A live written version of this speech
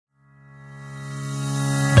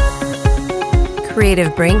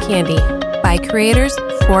Creative Brain Candy, by creators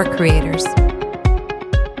for creators.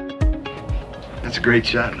 That's a great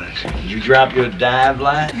shot, Lex. Did you drop your dive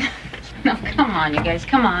line? No, come on, you guys,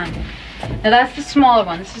 come on. Now that's the smaller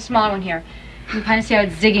one. This is the smaller one here. You can kind of see how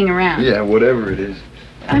it's zigging around. Yeah, whatever it is.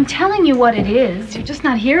 I'm telling you what it is. You're just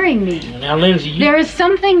not hearing me. Now, Lindsay, There is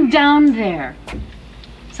something down there.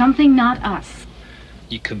 Something not us.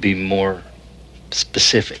 You could be more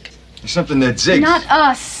specific. There's something that zigs. Not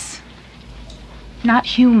us. Not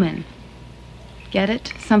human. Get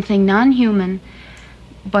it? Something non-human,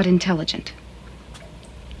 but intelligent.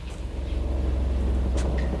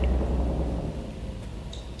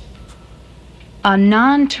 A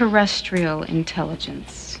non-terrestrial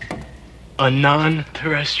intelligence. A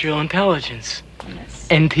non-terrestrial intelligence. Yes.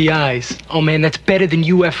 NTIs. Oh man, that's better than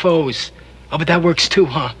UFOs. Oh, but that works too,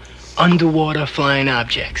 huh? Underwater flying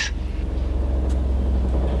objects.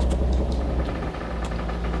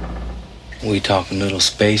 We talking little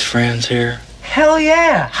space friends here? Hell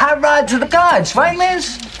yeah! Hot rod to the gods, right,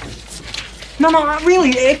 Liz? No, really,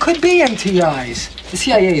 it could be NTIs. The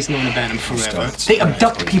CIA's known about them forever. They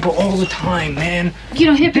abduct people all the time, man. You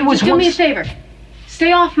know, Hippie, There was just do me a once- favor.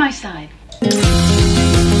 Stay off my side.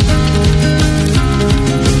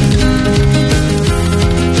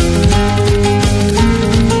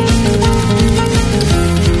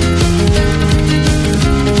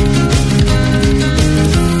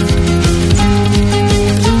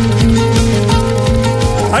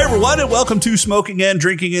 Hi, everyone, and welcome to Smoking and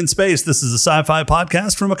Drinking in Space. This is a sci-fi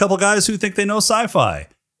podcast from a couple guys who think they know sci-fi.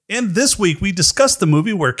 And this week, we discussed the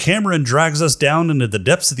movie where Cameron drags us down into the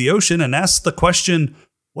depths of the ocean and asks the question,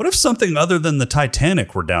 what if something other than the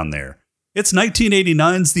Titanic were down there? It's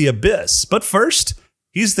 1989's The Abyss. But first,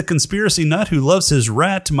 he's the conspiracy nut who loves his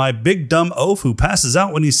rat, my big dumb oaf who passes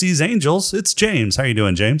out when he sees angels. It's James. How you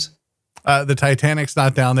doing, James? The Titanic's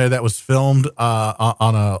not down there. That was filmed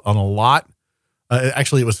on a lot.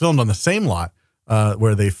 Actually, it was filmed on the same lot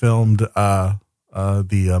where they filmed the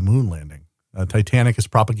moon landing. Titanic is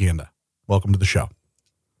propaganda. Welcome to the show.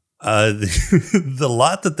 The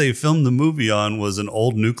lot that they filmed the movie on was an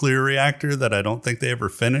old nuclear reactor that I don't think they ever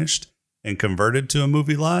finished and converted to a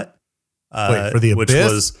movie lot. Wait, for the which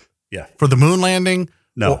Abyss? was For the moon landing?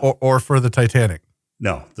 No. Or for the Titanic?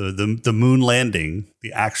 No, the moon landing,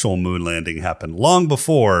 the actual moon landing happened long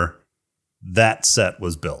before that set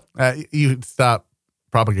was built. You stop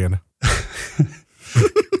propaganda.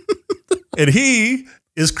 And he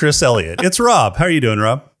is Chris Elliott. It's Rob. How are you doing,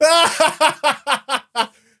 Rob?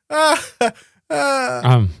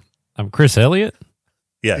 I'm Chris Elliott.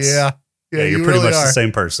 Yes. Yeah, you're you pretty really much are. the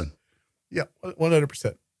same person. Yeah,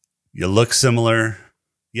 100%. You look similar.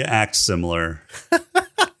 You act similar.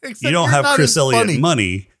 Except You don't you're have not Chris as Elliott funny.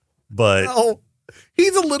 money, but No,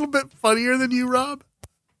 he's a little bit funnier than you, Rob.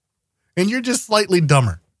 And you're just slightly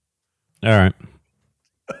dumber. All right.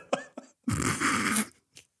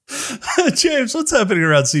 James, what's happening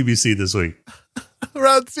around CBC this week?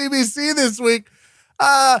 Around CBC this week.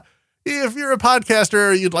 If you're a podcaster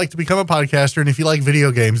or you'd like to become a podcaster, and if you like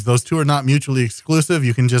video games, those two are not mutually exclusive.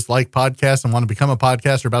 You can just like podcasts and want to become a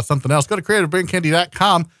podcaster about something else. Go to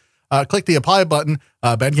creativebraincandy.com, click the apply button.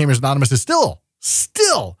 Bad Gamers Anonymous is still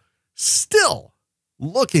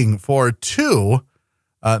looking for 2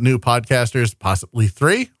 new podcasters, possibly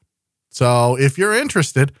 3. So if you're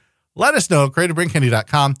interested, let us know.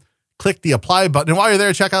 creativebraincandy.com. Click the apply button. And while you're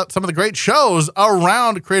there, check out some of the great shows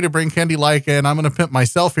around Creative Brain Candy, and I'm going to pimp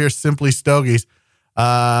myself here, Simply Stogies.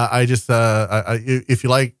 If you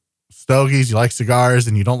like stogies, you like cigars,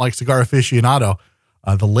 and you don't like Cigar Aficionado,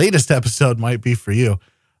 the latest episode might be for you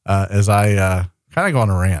as I kind of go on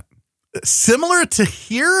a rant. Similar to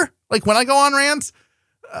here, like when I go on rants,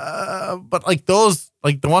 but like those,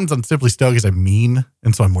 like the ones on Simply Stogies, I mean,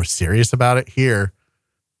 and so I'm more serious about it here.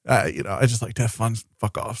 I just like to have fun.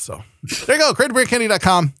 Fuck off. So there you go.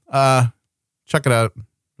 CreativeBrainCandy.com. Check it out.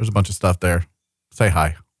 There's a bunch of stuff there. Say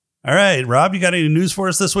hi. All right, Rob, you got any news for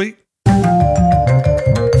us this week?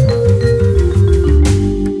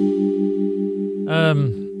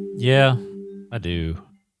 Yeah, I do.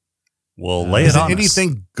 Well, lay Is it it on us.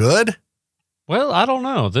 anything good? Well, I don't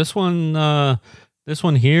know. This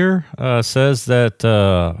one here says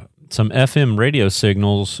that some FM radio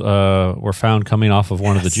signals were found coming off of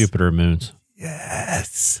one of the Jupiter moons.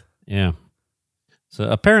 Yes. Yeah. So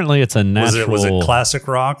apparently it's a natural. Was it classic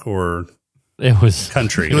rock or It was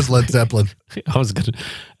country? It was Led Zeppelin. I was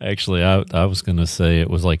gonna say it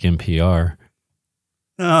was like NPR.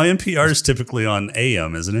 No, NPR is typically on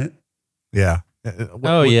AM, isn't it? Yeah.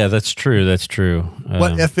 Yeah, that's true. That's true.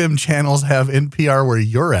 What FM channels have NPR where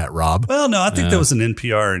you're at, Rob? Well, no, I think there was an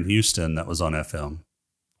NPR in Houston that was on FM.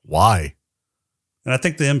 Why? And I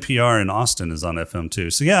think the NPR in Austin is on FM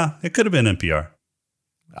too. So yeah, it could have been NPR.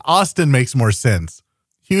 Austin makes more sense.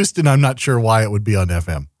 Houston, I'm not sure why it would be on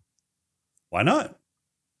FM. Why not?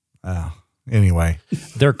 Anyway,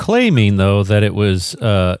 They're claiming though that it was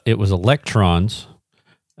electrons,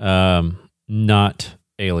 not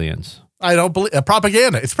aliens. I don't believe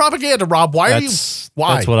propaganda. It's propaganda, Rob. Why? That's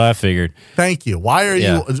what I figured. Thank you. Why are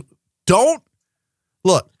Yeah. you? Don't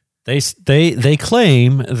look. They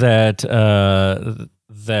claim that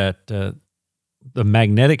the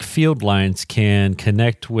magnetic field lines can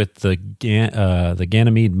connect with the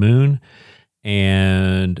Ganymede moon,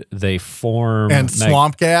 and they form And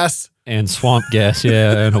swamp gas. and swamp gas,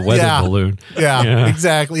 and a weather Yeah. balloon. Yeah,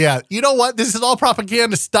 exactly. Yeah. You know what? This is all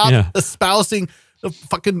propaganda. Stop Yeah. espousing the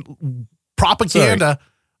fucking propaganda.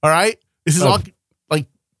 All right. This is Oh. all like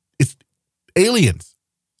it's aliens.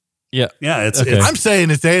 Yeah, it's Okay. I'm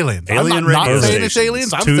saying it's aliens. Alien I'm not radio saying it's stations.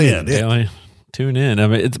 aliens. I'm Tune saying in. it is. Yeah, tune in. I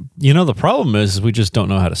mean, the problem is we just don't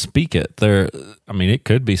know how to speak it. It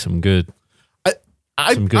could be some good.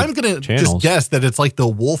 I'm good going to just channels. guess that it's like the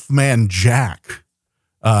Wolfman Jack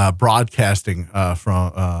broadcasting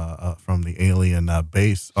from the alien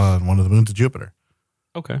base on one of the moons of Jupiter.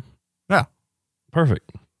 Okay. Yeah.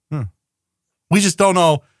 Perfect. We just don't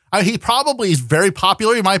know. He probably is very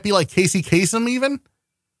popular. He might be like Casey Kasem even.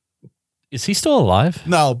 Is he still alive?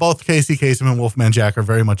 No, both Casey Kasem and Wolfman Jack are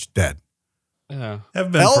very much dead. Yeah. have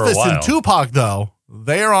been for a Elvis while. and Tupac, though,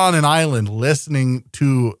 they are on an island listening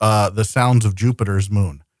to the sounds of Jupiter's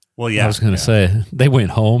moon. Well, yeah. I was going to say they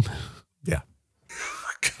went home. Yeah.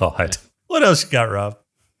 God. What else you got, Rob?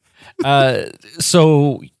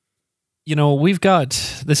 So, we've got,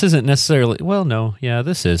 this isn't necessarily,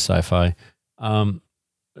 this is sci-fi.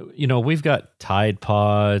 We've got Tide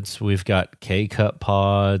Pods, we've got K-Cup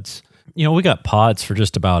pods, we got pods for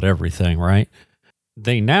just about everything, right?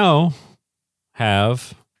 They now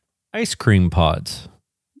have ice cream pods.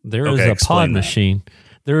 There is Okay, a explain pod that. machine.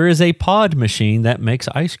 There is a pod machine that makes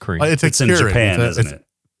ice cream. It's It's in Keurig. Japan, It's isn't it?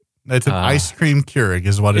 It's an ice cream Keurig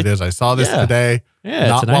is what it is. I saw this Yeah. today. Yeah, it's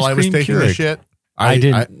Not an while ice I was cream taking a Keurig. shit. I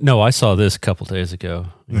didn't. No, I saw this a couple days ago.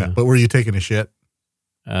 Yeah. But were you taking a shit?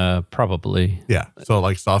 Probably. Yeah. So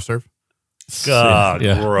like soft serve? God,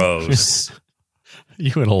 Yeah. gross.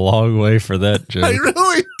 You went a long way for that joke. I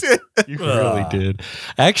really did. You really did.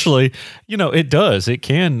 Actually, it does. It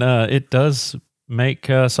can. It does make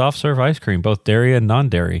soft serve ice cream, both dairy and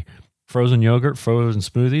non-dairy. Frozen yogurt, frozen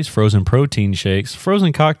smoothies, frozen protein shakes,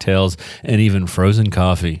 frozen cocktails, and even frozen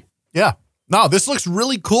coffee. Yeah. No, this looks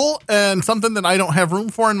really cool and something that I don't have room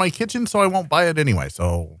for in my kitchen, so I won't buy it anyway.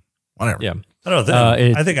 So whatever. Yeah. I don't know.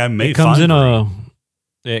 It- I think I may It comes find in one.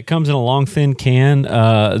 It comes in a long, thin can.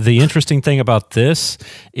 The interesting thing about this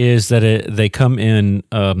is that they come in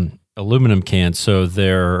aluminum cans, so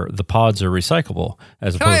the pods are recyclable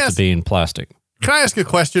as Can I opposed ask- to being plastic. Can I ask a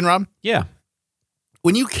question, Rob? Yeah.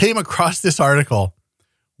 When you came across this article,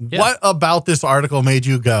 Yeah. what about this article made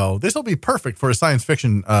you go, this will be perfect for a science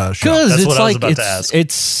fiction show? Because That's it's what I was like about to ask.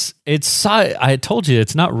 it's I told you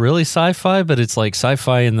it's not really sci-fi, but it's like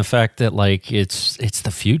sci-fi in the fact that like it's the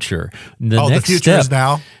future. The future is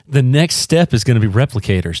now. The next step is going to be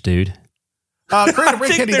replicators, dude.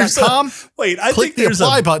 CreativeRainCandy.com. Wait, I Click think the there's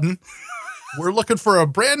apply button. We're looking for a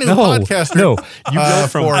brand new No, podcaster. no, you go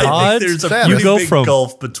from for- I pods. think there's a You pretty go big from-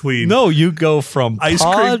 gulf between You go from ice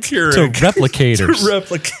cream pods Keurig to replicators. to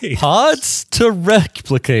replicate. Pods to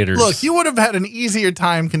replicators. Look, you would have had an easier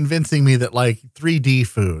time convincing me that like 3D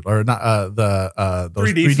food or not those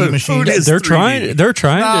 3D food. machines. Food is they're 3D. trying. They're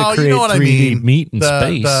trying No, to create you know what 3D I mean. meat in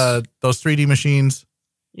space. Those 3D machines,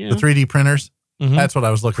 Yeah. the 3D printers. Mhm. That's what I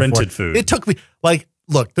was looking Printed for. food. It took me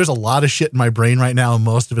look, there's a lot of shit in my brain right now, and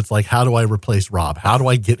most of it's like, how do I replace Rob? How do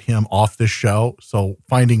I get him off this show? So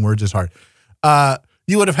finding words is hard.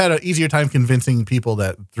 You would have had an easier time convincing people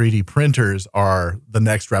that 3D printers are the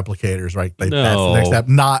next replicators, right? That's the No. next step,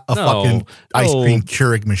 not a No. fucking ice No. cream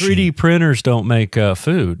Keurig machine. 3D printers don't make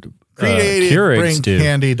food. Keurigs do.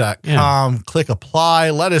 CreativeBrainCandy.com. Click apply.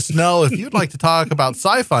 Let us know if you'd like to talk about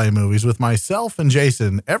sci-fi movies with myself and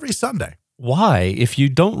Jason every Sunday. Why? If you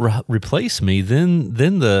don't replace me, then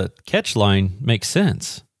the catch line makes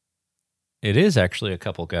sense. It is actually a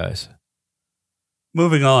couple guys.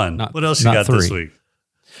 Moving on. Not- What else you not got this three. week?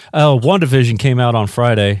 WandaVision came out on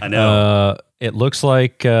Friday. I know. It looks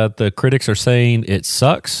like the critics are saying it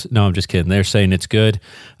sucks. No, I'm just kidding. They're saying it's good.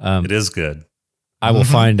 It is good. I will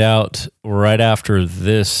find out right after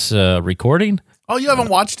this recording. Oh, you haven't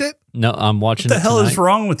watched it? No, I'm watching What the it hell tonight. is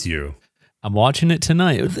wrong with you? I'm watching it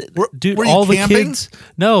tonight. Dude, were you all camping? the kids.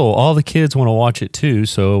 No, all the kids want to watch it too,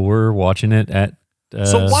 so we're watching it at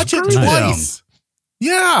So watch it tonight. twice.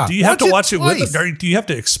 Yeah. Do you have to watch it with twice. him? Do you have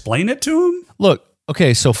to explain it to him? Look,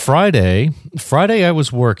 okay, so Friday I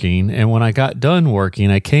was working, and when I got done working,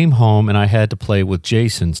 I came home and I had to play with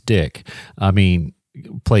Jason's dick. I mean,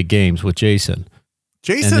 play games with Jason.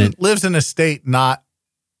 Jason And then- lives in a state not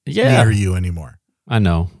Yeah, near you anymore. I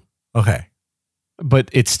know. Okay. But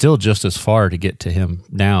it's still just as far to get to him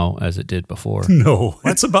now as it did before. No,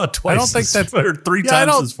 it's about twice. I don't think that's- or three Yeah, I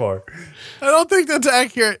times don't- as far. I don't think that's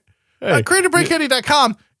accurate.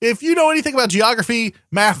 CreatorBreakHeady.com. If you know anything about geography,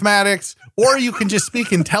 mathematics, or you can just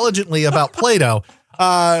speak intelligently about Play-Doh,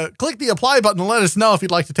 click the apply button and let us know if you'd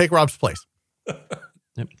like to take Rob's place.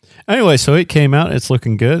 Anyway, so it came out. It's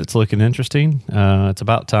looking good. It's looking interesting. It's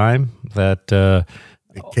about time that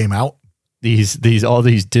It came out. all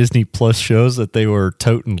these Disney Plus shows that they were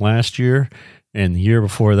toting last year and the year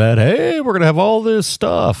before that. Hey, we're gonna have all this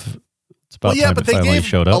stuff. It's about time but it they finally gave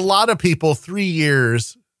showed a up. lot of people 3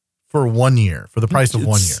 years for 1 year, for the price of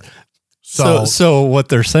 1 year. So what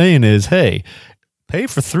they're saying is, hey, pay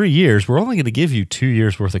for 3 years. We're only going to give you 2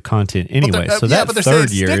 years worth of content anyway. So that but they're third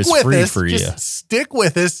saying, year stick is with free us, for you. just stick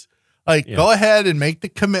with us. Like, Yeah. go ahead and make the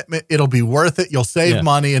commitment. It'll be worth it. You'll save Yeah.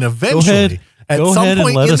 money, and Go eventually, ahead at and some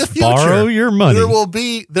point let in us the future, borrow your money.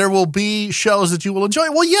 there will be shows that you will enjoy.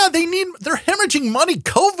 Well, yeah, they're hemorrhaging money.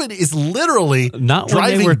 COVID is literally Not when they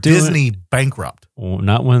driving were doing- Disney bankrupt. Well,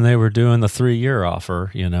 not when they were doing the 3-year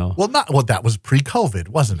offer, you know. Well, that was pre-COVID,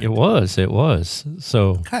 wasn't it? It was. So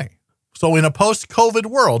Okay. So in a post-COVID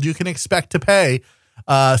world, you can expect to pay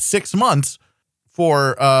 6 months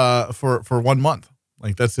for 1 month.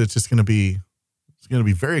 Like it's just going to be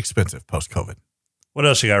very expensive post-COVID. What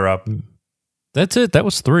else you got, Rob? that's it. That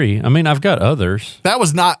was 3. I mean, I've got others. That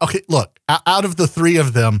was not okay. Look, out of the 3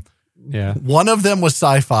 of them, Yeah. one of them was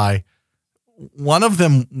sci-fi, one of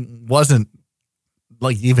them wasn't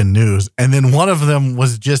like even news, and then one of them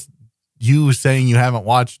was just you saying you haven't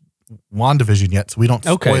watched WandaVision yet, so we don't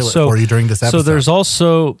spoil it for you during this episode.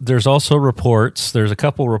 So there's also reports. There's a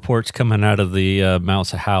couple reports coming out of the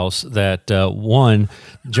Mouse House that one,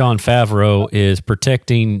 Jon Favreau is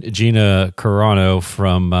protecting Gina Carano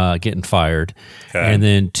from getting fired, and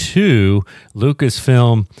then 2,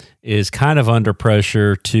 Lucasfilm is kind of under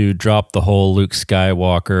pressure to drop the whole Luke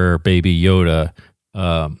Skywalker Baby Yoda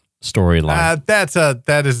storyline. that's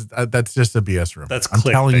just a BS rumor. That's I'm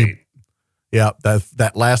telling you. clickbait. Yeah,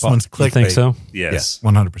 that last one's clickbait. You think so? Yes.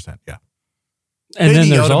 100%. Yeah. And Baby then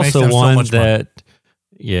there's Yoda makes also them so one much money. that,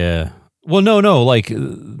 yeah. Well, no, like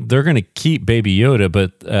they're going to keep Baby Yoda,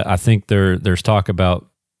 but I think there's talk about.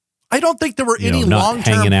 I don't think there were any not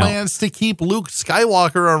long-term hanging out. plans to keep Luke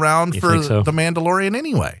Skywalker around You for think so? The Mandalorian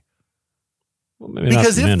anyway. Well, maybe not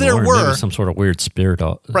Because the if there Mandalorian, were- maybe some sort of weird spirit,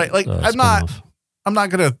 Right, like, I'm not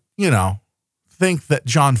going to, think that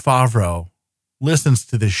Jon Favreau listens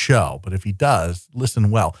to this show, but if he does, listen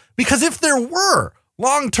well. Because if there were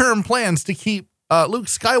long-term plans to keep Luke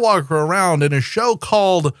Skywalker around in a show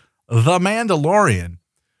called The Mandalorian,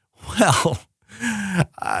 well,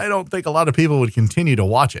 I don't think a lot of people would continue to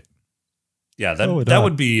watch it. Yeah, Oh, that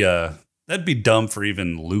would be that'd be dumb for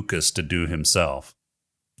even Lucas to do himself.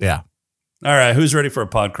 Yeah. All right, who's ready for a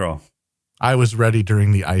pod crawl? I was ready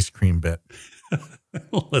during the ice cream bit.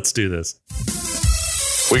 Let's do this.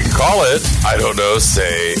 We can call it, I don't know,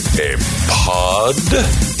 say a pod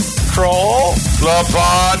crawl? The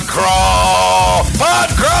pod crawl! Pod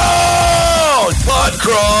crawl! Pod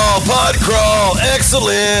crawl! Pod crawl!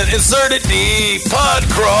 Excellent! Insert it deep! Pod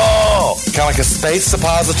crawl! Kind of like a space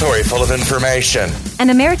suppository full of information. An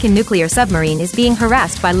American nuclear submarine is being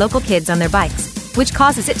harassed by local kids on their bikes, which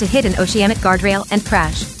causes it to hit an oceanic guardrail and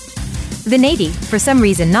crash. The Navy, for some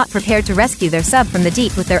reason not prepared to rescue their sub from the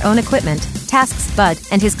deep with their own equipment, tasks Bud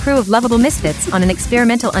and his crew of lovable misfits on an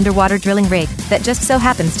experimental underwater drilling rig that just so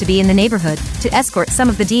happens to be in the neighborhood to escort some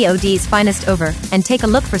of the DoD's finest over and take a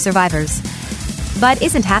look for survivors. Bud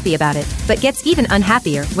isn't happy about it, but gets even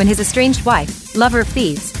unhappier when his estranged wife, lover of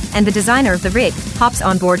thieves, and the designer of the rig hops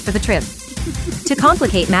on board for the trip. To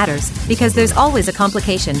complicate matters, because there's always a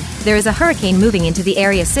complication, there is a hurricane moving into the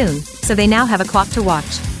area soon, so they now have a clock to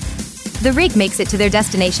watch. The rig makes it to their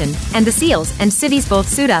destination, and the SEALs and civvies both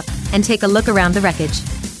suit up and take a look around the wreckage.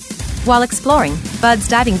 While exploring, Bud's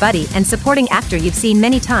diving buddy and supporting actor you've seen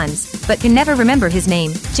many times, but can never remember his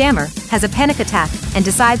name, Jammer, has a panic attack and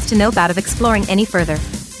decides to nope out of exploring any further.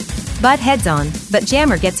 Bud heads on, but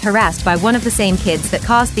Jammer gets harassed by one of the same kids that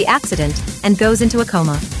caused the accident and goes into a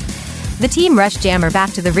coma. The team rush Jammer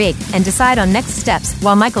back to the rig and decide on next steps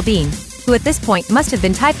while Michael Biehn, who at this point must have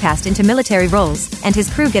been typecast into military roles, and his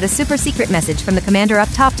crew get a super secret message from the commander up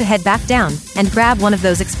top to head back down and grab one of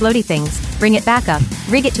those explodey things, bring it back up,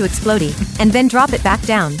 rig it to explodey, and then drop it back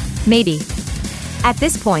down, maybe. At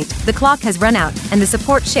this point, the clock has run out, and the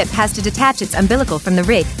support ship has to detach its umbilical from the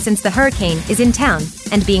rig since the hurricane is in town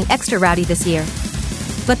and being extra rowdy this year.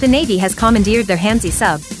 But the Navy has commandeered their handsy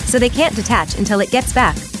sub, so they can't detach until it gets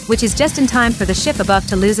back, which is just in time for the ship above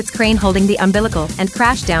to lose its crane holding the umbilical and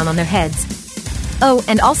crash down on their heads. Oh,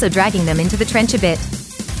 and also dragging them into the trench a bit.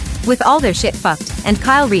 With all their shit fucked, and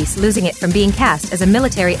Kyle Reese losing it from being cast as a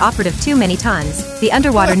military operative too many times, the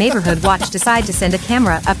Underwater Neighborhood Watch decide to send a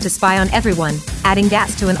camera up to spy on everyone, adding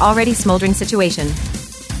gas to an already smoldering situation.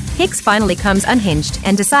 Hicks finally comes unhinged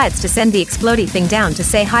and decides to send the explodey thing down to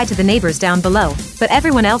say hi to the neighbors down below, but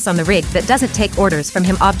everyone else on the rig that doesn't take orders from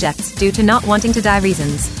him objects due to not wanting to die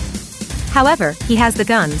reasons. However, he has the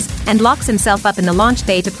guns, and locks himself up in the launch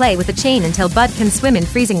bay to play with a chain until Bud can swim in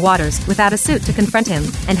freezing waters without a suit to confront him,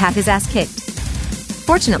 and have his ass kicked.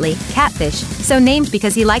 Fortunately, Catfish, so named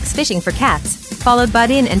because he likes fishing for cats, followed Bud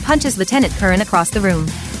in and punches Lieutenant Curran across the room.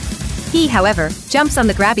 He, however, jumps on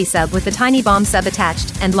the grabby sub with the tiny bomb sub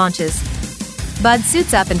attached, and launches. Bud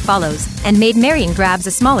suits up and follows, and Maid Marian grabs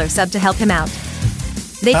a smaller sub to help him out.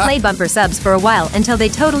 They play bumper subs for a while until they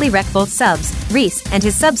totally wreck both subs. Reese and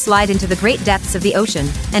his sub slide into the great depths of the ocean,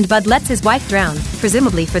 and Bud lets his wife drown,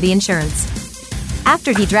 presumably for the insurance.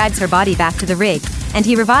 After he drags her body back to the rig, and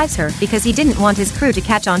he revives her because he didn't want his crew to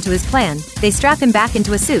catch on to his plan, they strap him back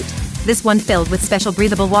into a suit, this one filled with special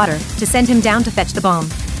breathable water, to send him down to fetch the bomb.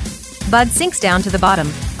 Bud sinks down to the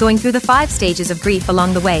bottom, going through the 5 stages of grief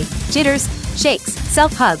along the way: jitters, shakes,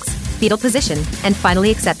 self-hugs, fetal position, and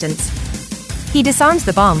finally acceptance. He disarms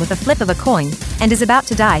the bomb with a flip of a coin, and is about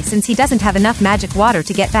to die since he doesn't have enough magic water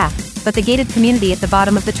to get back, but the gated community at the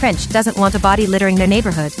bottom of the trench doesn't want a body littering their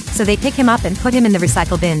neighborhood, so they pick him up and put him in the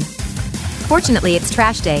recycle bin. Fortunately, it's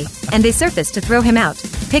trash day, and they surface to throw him out,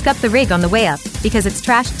 pick up the rig on the way up, because it's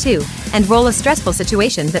trashed too, and roll a stressful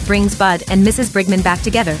situation that brings Bud and Mrs. Brigman back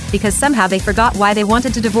together, because somehow they forgot why they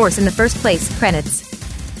wanted to divorce in the first place. Credits.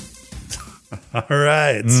 All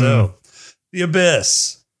right, so The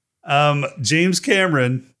Abyss. James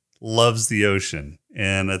Cameron loves the ocean,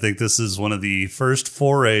 and I think this is one of the first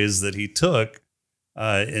forays that he took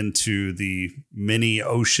into the many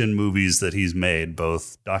ocean movies that he's made,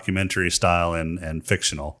 both documentary style and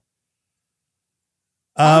fictional.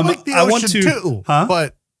 I like the ocean too,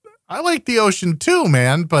 but I like the ocean too,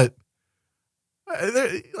 man. But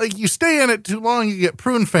like, you stay in it too long, you get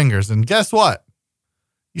prune fingers, and guess what?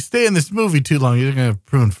 You stay in this movie too long, you're gonna have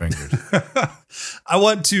prune fingers. I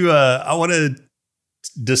want to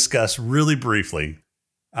discuss really briefly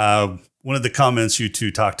one of the comments you two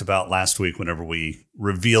talked about last week whenever we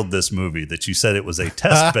revealed this movie, that you said it was a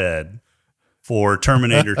test bed for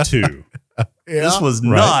Terminator 2. Yeah, this was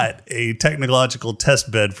not a technological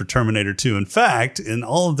test bed for Terminator 2. In fact, in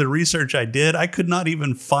all of the research I did, I could not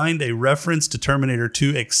even find a reference to Terminator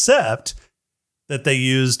 2 except that they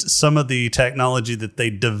used some of the technology that they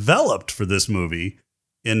developed for this movie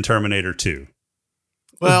in Terminator 2.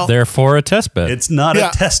 Well, therefore a test bed. It's not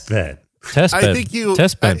a test bed. Test bed. I think you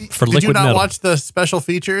test bed for did liquid you not metal. watch the special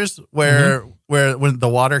features where when the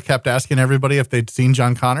water kept asking everybody if they'd seen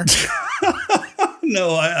John Connor?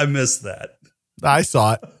 No, I missed that. I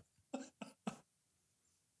saw it.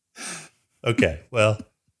 Okay, well,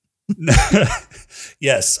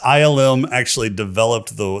 yes, ILM actually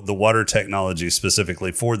developed the water technology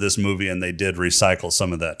specifically for this movie, and they did recycle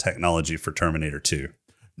some of that technology for Terminator 2.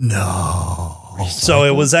 No. So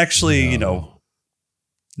it was actually,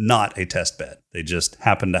 not a test bed. They just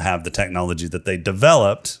happened to have the technology that they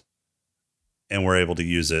developed and were able to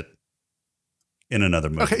use it in another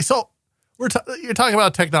movie. Okay, so you're talking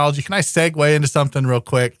about technology. Can I segue into something real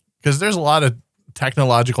quick? Because there's a lot of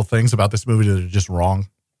technological things about this movie that are just wrong.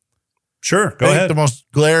 Sure, go ahead. The most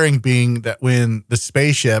glaring being that when the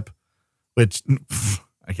spaceship, which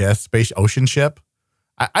I guess ocean ship,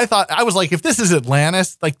 I thought, I was like, if this is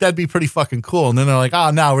Atlantis, like, that'd be pretty fucking cool. And then they're like,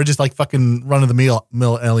 oh, no, we're just like fucking run of the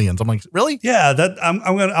mill aliens. I'm like, really? Yeah,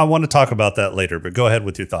 I want to talk about that later, but go ahead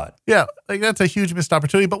with your thought. Yeah, like, that's a huge missed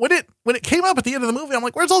opportunity. But when it came up at the end of the movie, I'm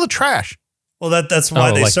like, where's all the trash? Well, that's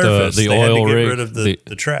why they like surfaced. The they oil had to get rig, rid of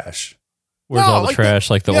the trash. Where's all the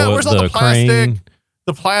trash? Like the oil, where's all the plastic, crane.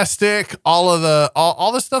 the plastic, all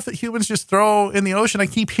the stuff that humans just throw in the ocean. I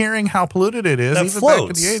keep hearing how polluted it is. That even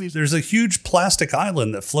floats. back in the 80s. There's a huge plastic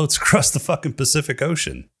island that floats across the fucking Pacific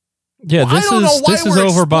Ocean. Yeah, I don't know why this we're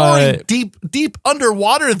is over by deep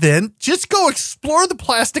underwater. Then just go explore the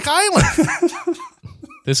plastic island.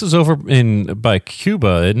 This is over by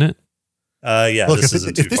Cuba, isn't it? Yeah, look, this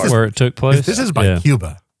isn't too far. Where it took place. If this is by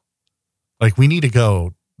Cuba, like, we need to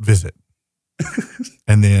go visit,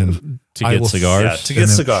 and then to get cigars. Yeah, to get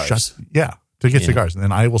cigars. To get cigars, and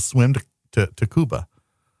then I will swim to Cuba.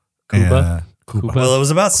 Cuba. Cuba. Well, it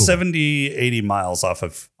was about Cuba. 70, 80 miles off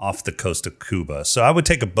the coast of Cuba. So I would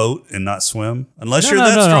take a boat and not swim unless No, you're no,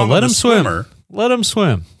 that no, strong Let of him a swimmer. swim. Let him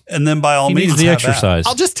swim. And then by all He means, needs the have at it. exercise.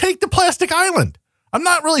 I'll just take the plastic island. I'm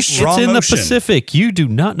not really sure. Wrong It's in the ocean. Pacific. You do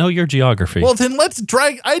not know your geography. Well, then let's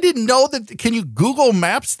drag. I didn't know that. Can you Google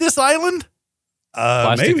Maps this island?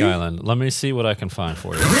 Plastic maybe. Island. Let me see what I can find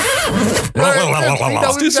for you.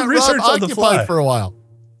 Let's do some research on the fly. for a while.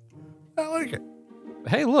 I like it.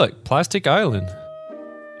 Hey, look, Plastic Island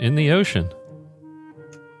in the ocean.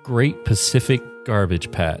 Great Pacific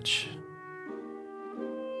Garbage Patch.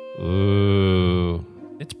 Ooh,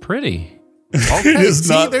 it's pretty. Okay, It is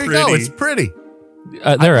see, not there you go. pretty. It's pretty.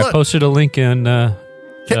 There, I look. posted a link in.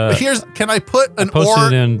 Can I put an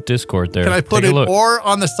Posted it oar? in Discord there. Can I put Take a an look. oar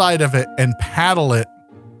on the side of it and paddle it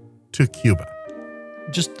to Cuba?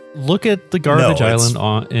 Just look at the garbage No, it's-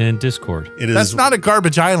 island in Discord. It is. That's not a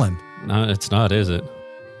garbage island. No, it's not, is it?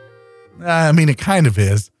 I mean, it kind of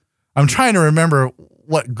is. I'm trying to remember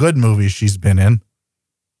what good movies she's been in.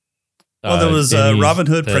 Well, there was any Robin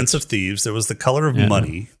Hood, that- Prince of Thieves. There was The Color of Yeah.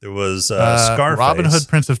 Money. There was Scarface. Robin Hood,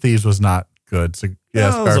 Prince of Thieves was not good. So yeah,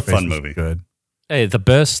 No, it was a Scarface fun was movie. Good. Hey, the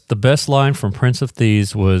best line from Prince of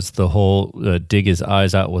Thieves was the whole dig his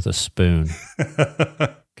eyes out with a spoon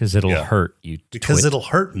because it'll Yeah. hurt you. Because twit. it'll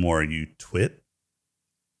hurt more, you twit.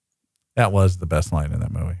 That was the best line in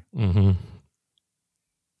that movie. Mhm.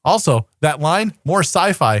 Also, that line more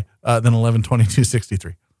sci-fi than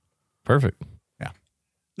 11/22/63. Perfect.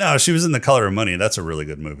 No, she was in The Color of Money. That's a really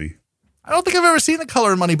good movie. I don't think I've ever seen The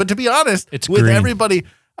Color of Money, but to be honest, It's with green. everybody,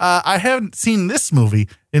 I haven't seen this movie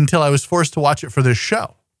until I was forced to watch it for this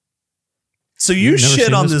show. So you You've never shit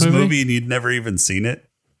seen on this this movie? movie and you'd never even seen it?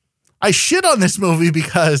 I shit on this movie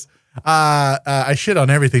because I shit on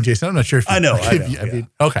everything, Jason. I'm not sure if you, I know, if you-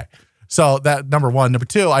 yeah. okay. So that number one. Number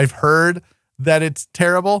two, I've heard that it's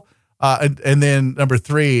terrible. And then number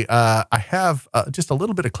three, I have just a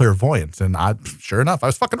little bit of clairvoyance, and sure enough, I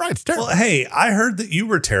was fucking right. It's terrible. Well, hey, I heard that you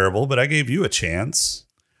were terrible, but I gave you a chance.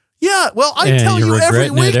 Yeah, well, I And tell you're you every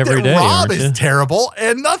regretting it week every that day, Rob aren't is you? terrible,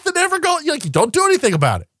 and nothing ever goes. Like, you don't do anything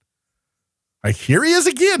about it. Like, here he is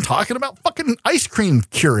again talking about fucking ice cream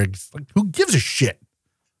Keurigs. Like, who gives a shit?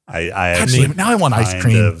 I God, actually now I want ice kind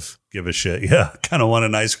cream. of give a shit. Yeah, kind of want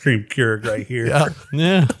an ice cream Keurig right here.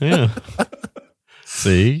 Yeah. Yeah.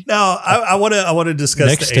 See, Now, I want to discuss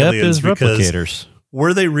next the step aliens is because replicators.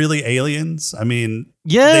 were they really aliens? I mean,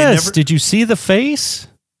 Yes. never- Did you see the face?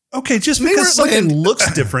 okay, just They because were like- something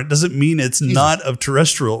looks different doesn't mean it's not of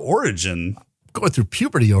terrestrial origin. Going through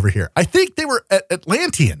puberty over here. I think they were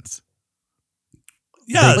Atlanteans.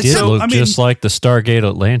 Yeah, They did so, look I mean, just like the Stargate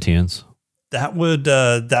Atlanteans. that would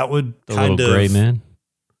The kind little gray of men.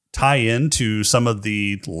 tie into some of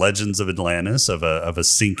the legends of Atlantis of a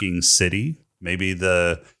sinking city.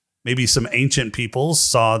 Maybe some ancient peoples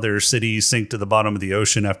saw their city sink to the bottom of the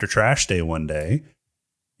ocean after trash day one day,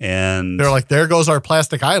 and They're like, there goes our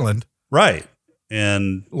plastic island. right,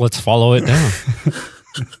 and Let's follow it down.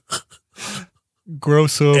 Grow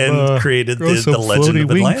some created grow the some legend floaty of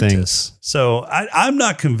wing Atlantis. things. So I'm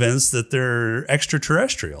not convinced that they're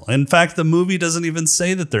extraterrestrial. In fact, the movie doesn't even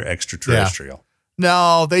say that they're extraterrestrial.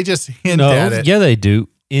 No, they just hint No, at it. yeah, they do.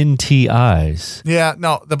 NTIs. Yeah,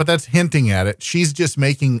 no, but that's hinting at it. She's just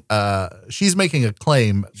making a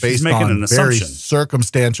claim based making on an very assumption.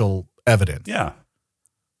 circumstantial evidence. Yeah.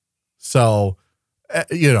 So,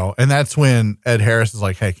 and that's when Ed Harris is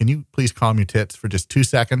like, "Hey, can you please calm your tits for just 2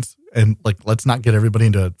 seconds and like let's not get everybody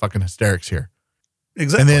into fucking hysterics here."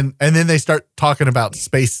 Exactly. And then they start talking about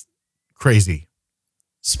space crazy.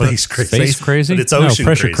 Space crazy. Space crazy? But it's No, ocean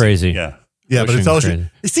pressure crazy. Yeah. Yeah, but it's Ocean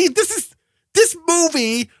ocean. You see, this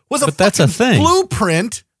movie was a But that's a fucking thing.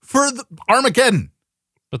 blueprint for Armageddon.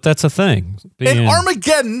 But that's a thing. And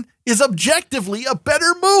Armageddon is objectively a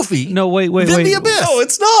better movie No, wait. than The Abyss. No,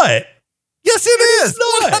 it's not. Yes, it is.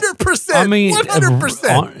 not. 100%. I mean,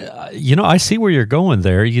 100%. I see where you're going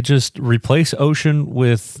there. You just replace ocean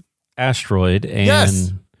with asteroid, and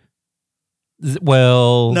Yes.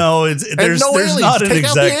 well, No, there's no there's aliens. not an Take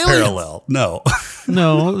out the exact aliens. parallel. No.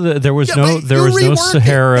 no, there was Yeah, no, but there you was no reworked it.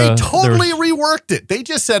 Sahara. They there totally was- reworked it. They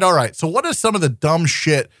just said, all right, so what is some of the dumb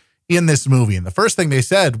shit in this movie? And the first thing they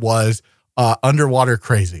said was underwater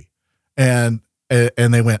crazy. And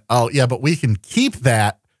they went, oh, yeah, but we can keep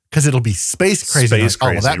that because it'll be space crazy. Space Oh,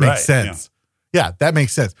 well, crazy, that makes right, sense. Yeah, that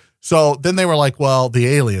makes sense. So then they were like, well, the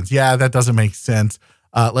aliens. Yeah, that doesn't make sense.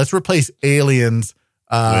 Let's replace aliens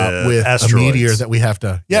with a asteroids. meteor that we have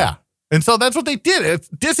to. Yeah. And so that's what they did.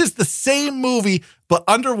 This is the same movie, but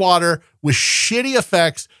underwater with shitty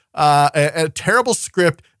effects, a terrible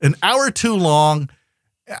script, an hour too long.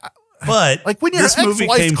 But Like when your this movie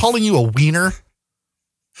ex-wife's came calling you a wiener.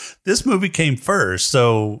 This movie came first,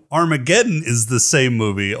 so Armageddon is the same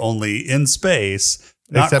movie, only in space,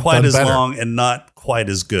 not Except quite done as better. long and not quite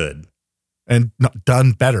as good. And not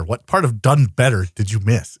done better. What part of done better did you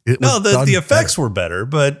miss? It No, was done the effects better. were better,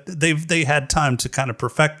 but they had time to kind of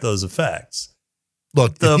perfect those effects.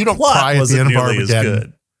 Look, The if you don't plot cry at the wasn't end of nearly as Armageddon,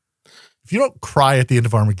 good. if you don't cry at the end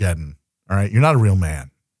of Armageddon, all right, you're not a real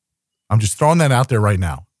man. I'm just throwing that out there right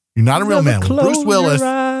now. You're not a real man. When Bruce Willis,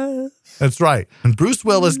 that's right. And Bruce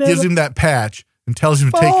Willis gives him that patch and tells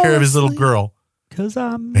him to take care of his little girl. And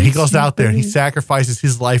And he goes out there and he sacrifices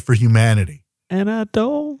his life for humanity. And I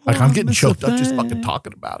don't. Like, I'm getting choked up just fucking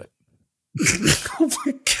talking about it. Oh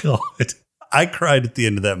my God. I cried at the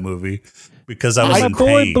end of that movie because I was My in boy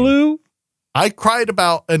pain. Blue. I cried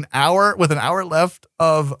about an hour with an hour left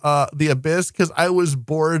of The Abyss because I was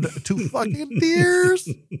bored to fucking tears.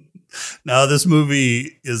 No, this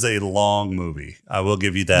movie is a long movie. I will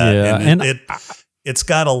give you that. Yeah, And it's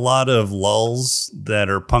got a lot of lulls that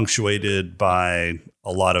are punctuated by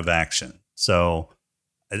a lot of action. So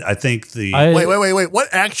I think Wait.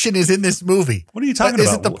 What action is in this movie? What are you talking Is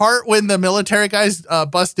about? it the part when the military guys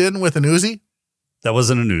bust in with an Uzi? That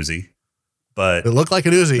wasn't an Uzi, but It looked like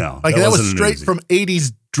an Uzi. No, like that that was wasn't an straight Uzi. from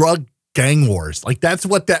 80s drug gang wars. Like that's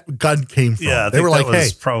what that gun came from. yeah, I they think were that like, "Hey,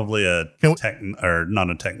 was probably a can we- Tech, or not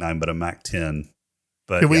a Tech 9, but a Mac 10.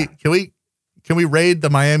 But can we raid the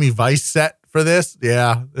Miami Vice set for this?"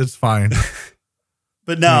 Yeah, it's fine.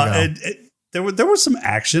 But no, There you there was some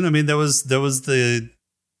action. I mean, there was the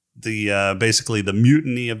basically the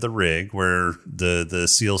mutiny of the rig where the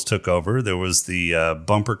SEALs took over. There was the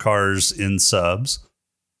bumper cars in subs.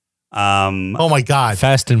 Oh my god!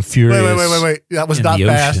 Fast and Furious. Wait! That was in not the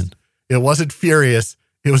fast. ocean. It wasn't furious.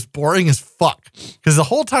 It was boring as fuck. Because the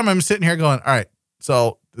whole time I'm sitting here going, "All right,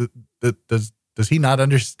 so does he not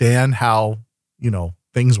understand how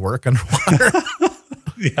things work underwater?"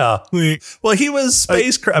 Yeah. Well, he was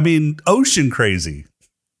ocean crazy.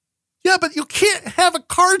 Yeah, but you can't have a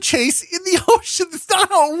car chase in the ocean. That's not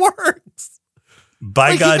how it works. By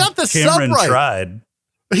Like, he God, got the Cameron sub right. tried.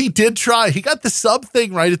 He did try. He got the sub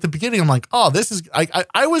thing right at the beginning. I'm like, oh, this is.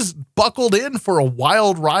 I was buckled in for a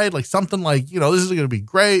wild ride, like something like this is going to be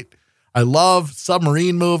great. I love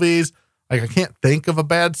submarine movies. Like I can't think of a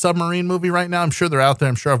bad submarine movie right now. I'm sure they're out there.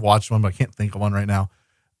 I'm sure I've watched one, but I can't think of one right now.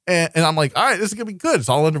 And I'm like, all right, this is gonna be good. It's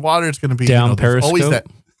all underwater. It's gonna be Down there's always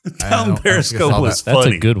Periscope? that Down Periscope was That's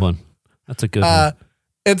funny. a good one. That's a good one.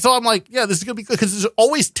 And so I'm like, yeah, this is gonna be good because there's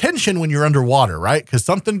always tension when you're underwater, right? Because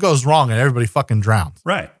something goes wrong and everybody fucking drowns.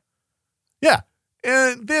 Right. Yeah.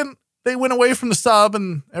 And then they went away from the sub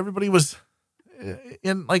and everybody was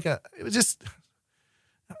in like it was just,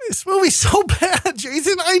 this movie's so bad,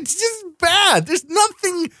 Jason. It's just bad. There's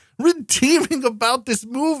nothing redeeming about this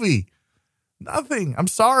movie. Nothing. I'm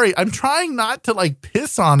sorry. I'm trying not to like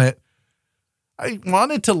piss on it. I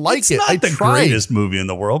wanted to like It's it. not I the tried. greatest movie in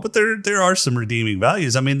the world, but there are some redeeming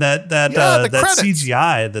values. I mean, that the credits.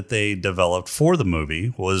 CGI that they developed for the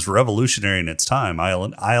movie was revolutionary in its time.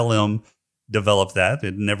 ILM developed that.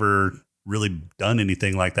 It never really done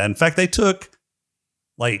anything like that. In fact, they took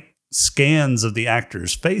like scans of the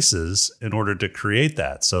actors' faces in order to create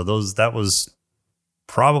that. So that was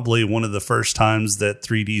probably one of the first times that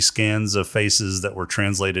 3D scans of faces that were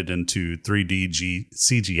translated into 3D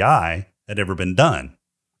CGI had ever been done.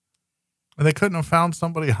 And they couldn't have found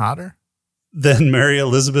somebody hotter. Then Mary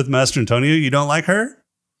Elizabeth Mastrantonio, you don't like her?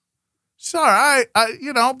 It's all right.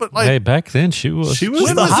 But like hey, back then she was the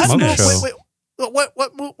when the was this smoke hotness. movie?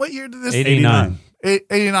 show. What year did this? 89.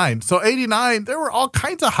 89. So 89, there were all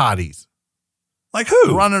kinds of hotties Like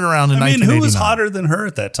who? running around in I mean, 1989. who was hotter than her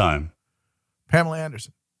at that time? Pamela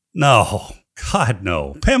Anderson. No. God,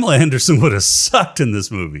 no. Pamela Anderson would have sucked in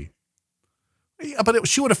this movie. Yeah, but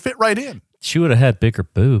she would have fit right in. She would have had bigger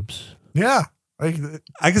boobs. Yeah. Like,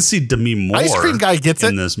 I could see Demi Moore Ice Cream Guy gets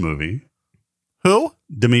in it. this movie. Who?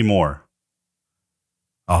 Demi Moore.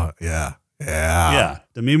 Oh, yeah. Yeah. Yeah.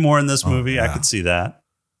 Demi Moore in this Oh, movie. I yeah. could see that.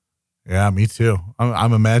 Yeah, me too.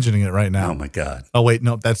 I'm imagining it right now. Oh, my God. Oh, wait.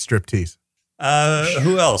 No, that's striptease.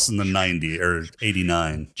 Who else in the 90 or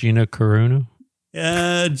 89? Gina Carano?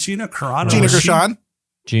 Gina Carano. Gina Was she- Gershon?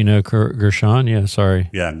 Gina Gershon? Yeah, sorry.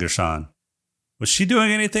 Yeah, Gershon. Was she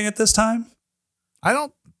doing anything at this time? I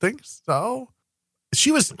don't think so.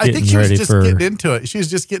 She was, I Getting think she was ready just for- getting into it. She was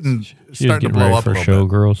just getting, She was starting to getting blow ready up a for little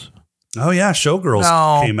bit. Showgirls. Oh, yeah. Showgirls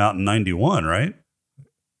No. came out in 91, right?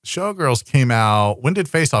 Showgirls came out. When did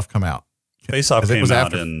Face Off come out? Face Off 'Cause it came was out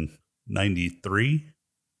after. in 93.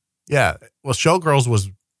 Yeah. Well, Showgirls was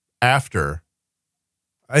after.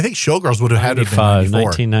 I think Showgirls would have had to have been 95, 94.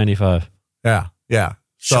 1995. Yeah. Yeah.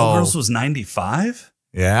 So, Showgirls was 95?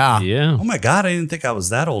 Yeah. Yeah. Oh my God, I didn't think I was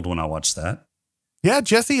that old when I watched that. Yeah,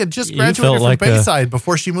 Jessie had just You graduated felt from like Bayside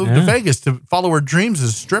before she moved to Vegas to follow her dreams as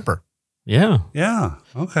a stripper. Yeah. Yeah,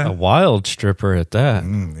 okay. A wild stripper at that.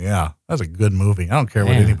 Yeah, that's a good movie. I don't care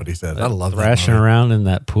what Man, anybody says. I love that thrashing movie. around in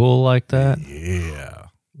that pool like that. Yeah.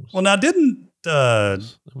 Well, now didn't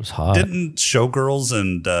It was hot. didn't Showgirls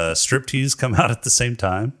and Striptease come out at the same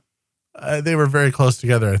time? They were very close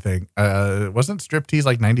together, I think. Wasn't Striptease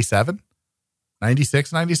like 97?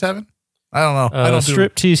 96, 97? I don't know. I don't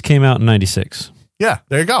Striptease came out in 96. Yeah,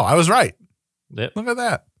 there you go. I was right. Yep. Look at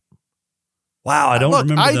that. Wow, I don't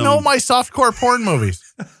remember I them. know my softcore porn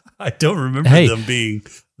movies. I don't remember them being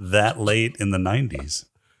that late in the 90s.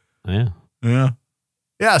 Yeah. Yeah.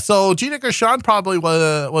 Yeah, so Gina Gershon probably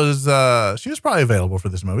was she was probably available for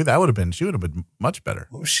this movie. She would have been much better.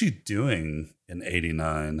 What was she doing in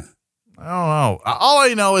 89? I don't know. All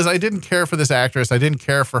I know is I didn't care for this actress. I didn't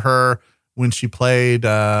care for her when she played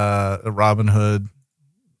Robin Hood.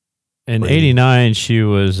 In 89, she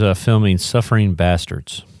was filming Suffering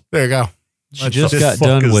Bastards. There you go. She just got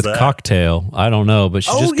done with Cocktail. I don't know, but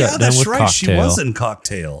she just got done with Cocktail. She was in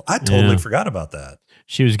Cocktail. I totally forgot about that.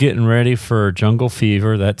 She was getting ready for Jungle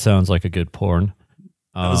Fever. That sounds like a good porn.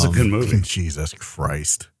 That was a good movie. Jesus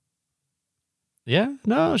Christ. Yeah,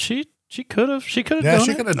 no, she could have. She could have Yeah, done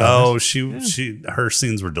she it. could have done she her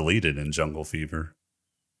scenes were deleted in Jungle Fever.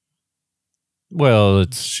 Well,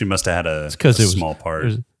 she must have had a small part. It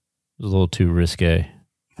was a little too risque.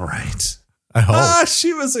 Right. I hope.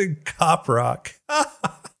 She was in Cop Rock.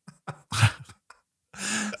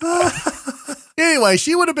 Anyway,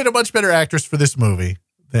 she would have been a much better actress for this movie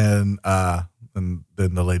than the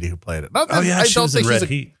lady who played it. She was in Red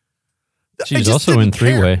Heat. She was also in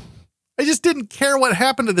Three Way. I just didn't care what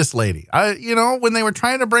happened to this lady. When they were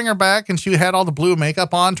trying to bring her back and she had all the blue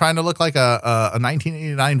makeup on, trying to look like a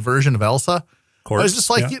 1989 version of Elsa. I was just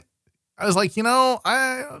like, I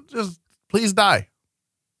just please die.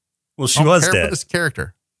 Well, she was dead dead. For this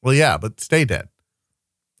character. Well, yeah, but stay dead.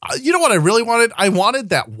 You know what I really wanted? I wanted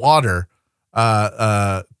that water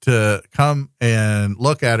to come and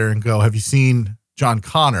look at her and go, "Have you seen John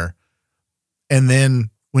Connor?" And then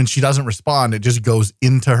when she doesn't respond, it just goes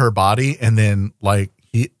into her body, and then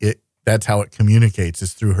that's how it communicates,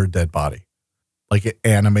 is through her dead body. Like it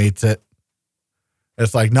animates it.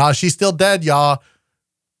 It's like, nah, she's still dead, y'all.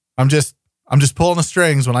 I'm just pulling the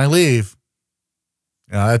strings when I leave.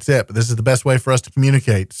 That's it. But this is the best way for us to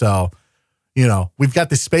communicate. So, we've got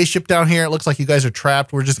this spaceship down here. It looks like you guys are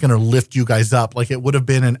trapped. We're just going to lift you guys up. Like it would have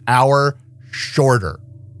been an hour shorter.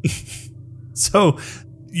 So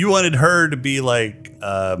you wanted her to be like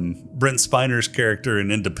Brent Spiner's character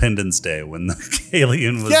in Independence Day when the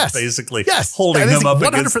alien was basically holding him up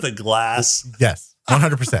against the glass. Yes,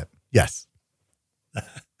 100%. Yes.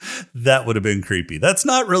 That would have been creepy. That's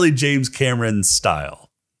not really James Cameron's style.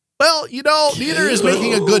 Well, neither is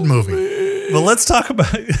making a good movie. Well, let's talk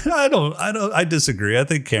about. I disagree. I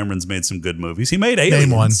think Cameron's made some good movies. He made Aliens.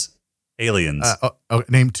 Name one. Aliens.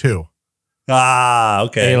 Name two.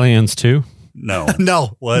 Okay. Aliens 2? No.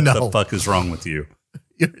 No. What the fuck is wrong with you?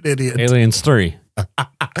 You're an idiot. Aliens 3.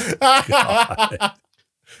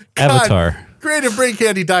 Avatar.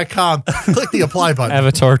 CreativeBrainCandy.com. Click the apply button.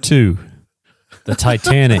 Avatar 2. The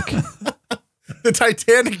Titanic. The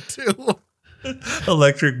Titanic 2.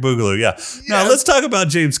 Electric Boogaloo. Yeah. Now let's talk about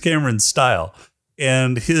James Cameron's style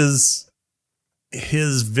and his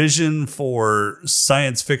vision for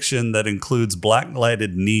science fiction that includes black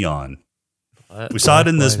lighted neon. We saw it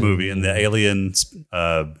in this movie in the alien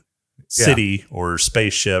city or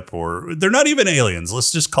spaceship, or they're not even aliens.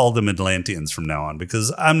 Let's just call them Atlanteans from now on,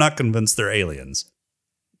 because I'm not convinced they're aliens.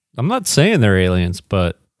 I'm not saying they're aliens,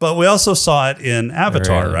 but we also saw it in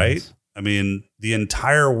Avatar, right? I mean, the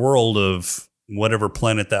entire world of whatever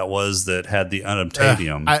planet that was that had the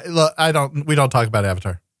unobtainium. We don't talk about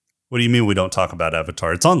Avatar. What do you mean we don't talk about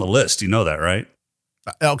Avatar? It's on the list. You know that, right?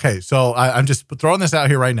 Okay, so I'm just throwing this out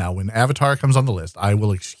here right now. When Avatar comes on the list, I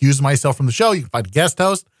will excuse myself from the show. You can find a guest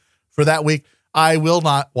host for that week. I will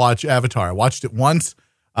not watch Avatar. I watched it once,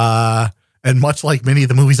 and much like many of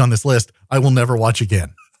the movies on this list, I will never watch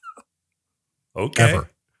again. Okay.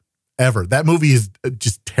 Ever. That movie is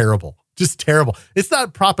just terrible. Just terrible. It's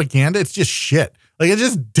not propaganda. It's just shit. Like, it's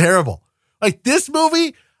just terrible. Like, this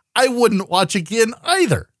movie, I wouldn't watch again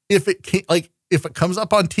either. If it comes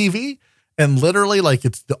up on TV and literally like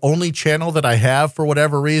it's the only channel that I have for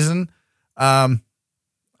whatever reason, I'll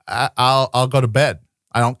go to bed.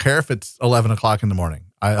 I don't care if it's 11 o'clock in the morning.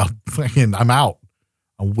 I'm out.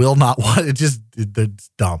 I will not watch it.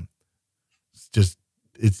 It's dumb.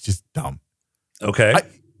 It's just dumb. Okay.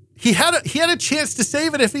 He had a chance to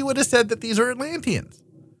save it if he would have said that these are Atlanteans.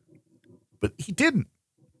 But he didn't.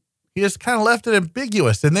 He just kind of left it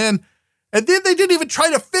ambiguous. And then they didn't even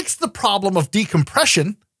try to fix the problem of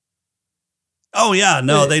decompression. Oh yeah,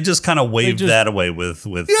 no, they just kind of waved that away with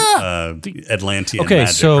Atlantean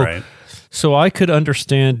magic, right? So I could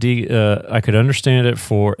understand it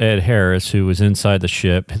for Ed Harris, who was inside the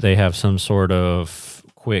ship. They have some sort of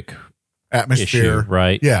quick atmosphere, issue,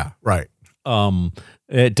 right? Yeah, right.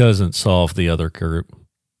 It doesn't solve the other group.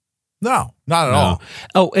 No, not at all.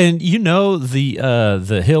 Oh, and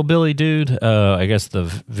the hillbilly dude, I guess the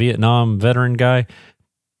Vietnam veteran guy,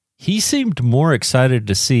 he seemed more excited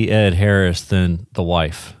to see Ed Harris than the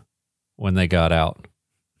wife when they got out.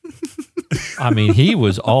 I mean, he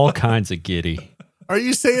was all kinds of giddy. Are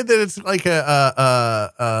you saying that it's like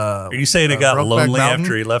Are you saying it got lonely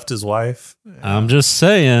after he left his wife? I'm just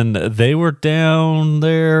saying they were down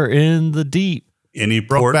there in the deep. Any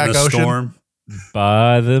port in a storm?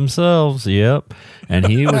 By themselves, yep. And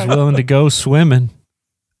he was willing to go swimming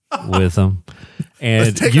with them.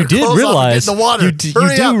 And you did realize, So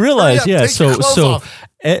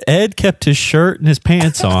Ed kept his shirt and his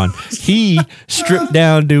pants on. He stripped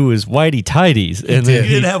down to his whitey tighties, and he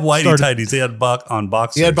didn't have whitey tighties. He had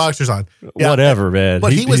boxers. He had boxers on. Yeah, whatever, man.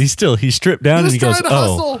 But he stripped down and he goes,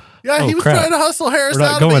 "Oh, yeah." He was trying to hustle Harris. We're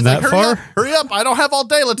not going that far. Hurry up! I don't have all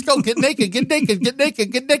day. Let's go. Get naked. Get naked. Get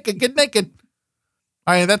naked. Get naked. Get naked.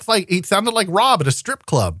 I mean, that's like he sounded like Rob at a strip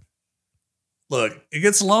club. Look, it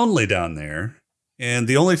gets lonely down there, and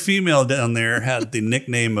the only female down there had the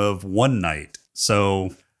nickname of One Night. So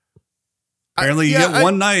apparently, you get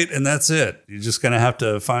one night, and that's it. You're just gonna have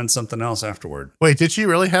to find something else afterward. Wait, did she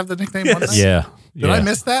really have the nickname One Night? Yeah. Did I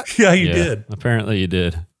miss that? Yeah, you did. Apparently, you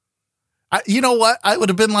did. You know what? I would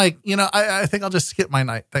have been like, I think I'll just skip my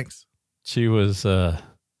night. Thanks. She was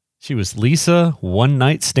Lisa One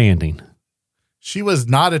Night Standing. She was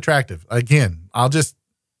not attractive. Again, I'll just,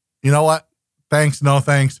 you know what? Thanks, no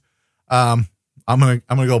thanks. I'm gonna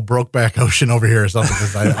go Brokeback Ocean over here or something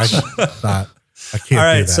because I can't. All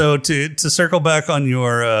right, do that. so to circle back on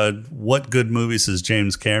your what good movies has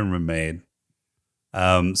James Cameron made?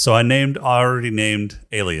 So I already named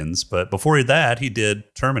Aliens, but before that, he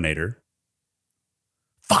did Terminator.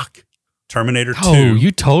 Fuck. Terminator 2. Oh,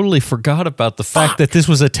 you totally forgot about the fact that this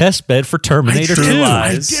was a test bed for Terminator 2.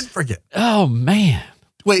 I did forget. Oh, man.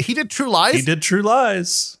 Wait, he did True Lies? He did True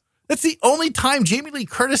Lies. That's the only time Jamie Lee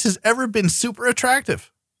Curtis has ever been super attractive.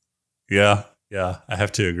 Yeah, I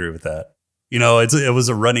have to agree with that. It was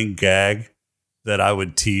a running gag that I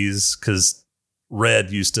would tease because Red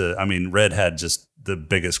had just the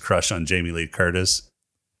biggest crush on Jamie Lee Curtis.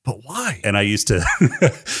 But why? And I used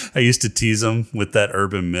to tease him with that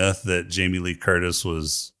urban myth that Jamie Lee Curtis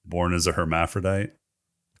was born as a hermaphrodite.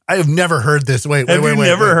 I have never heard this. Wait. Have you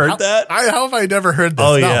never heard that? How have I never heard this?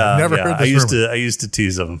 Oh, no, yeah. Never heard this. I used to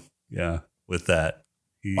tease him. Yeah. With that.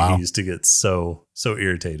 He used to get so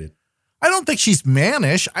irritated. I don't think she's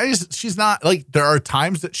mannish. She's not like, there are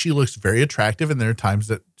times that she looks very attractive and there are times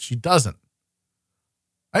that she doesn't.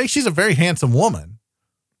 I think she's a very handsome woman.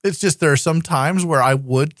 It's just there are some times where I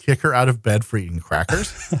would kick her out of bed for eating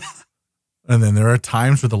crackers. And then there are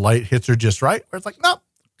times where the light hits her just right, where it's like, no,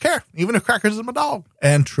 care. Even if crackers is my dog.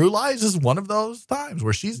 And True Lies is one of those times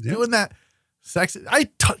where she's doing that sexy.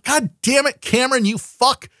 God damn it, Cameron, you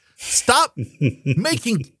fuck. Stop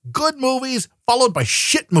making good movies followed by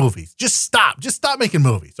shit movies. Just stop making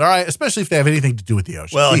movies. All right. Especially if they have anything to do with the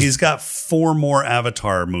ocean. Well, he's got 4 more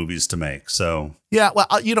Avatar movies to make. So yeah. Well,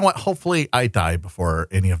 you know what? Hopefully I die before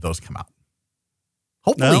any of those come out.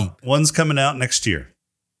 Hopefully. No, one's coming out next year.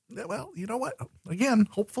 Well, you know what? Again,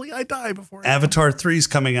 hopefully I die before. Avatar 3 is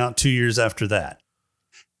coming out 2 years after that.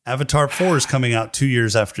 Avatar 4 is coming out 2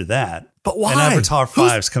 years after that. But why? And Avatar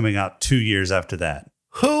 5 is coming out 2 years after that.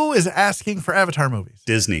 Who is asking for Avatar movies?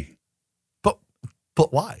 Disney. But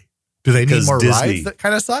why? Do they need more rides that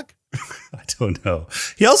kind of suck? I don't know.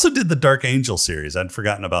 He also did the Dark Angel series. I'd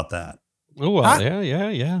forgotten about that. Oh, well,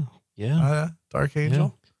 yeah. Dark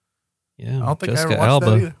Angel? Yeah. I don't think Jessica I ever watched Alba.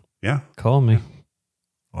 that either. Yeah. Call me.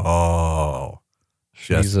 Oh.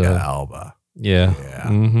 Jessica Alba. Yeah. Yeah.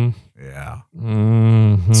 Mm-hmm. Yeah.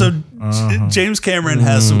 Mm-hmm. So James Cameron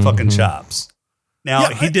has some fucking chops. Now,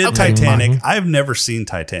 he did Titanic. I've never seen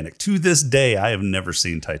Titanic. To this day, I have never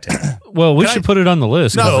seen Titanic. Well, we should put it on the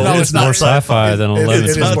list. No, it's more sci-fi than 11. It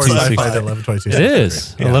is more sci-fi than 11/22. It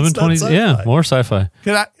is. 11/20. Yeah, more sci-fi.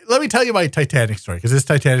 Let me tell you my Titanic story, because this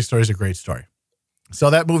Titanic story is a great story.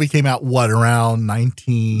 So that movie came out, around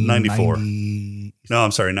 1994? No,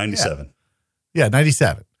 I'm sorry, 97. Yeah,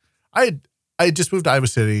 97. I had just moved to Iowa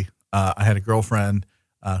City. I had a girlfriend.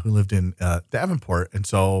 who lived in Davenport. And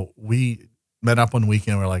so we met up one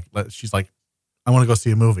weekend. We're like, she's like, I want to go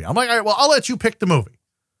see a movie. I'm like, all right, well, I'll let you pick the movie.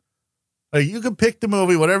 Like, you can pick the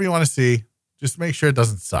movie, whatever you want to see. Just make sure it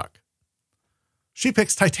doesn't suck. She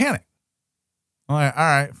picks Titanic. I'm like, all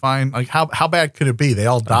right, fine. Like, how bad could it be? They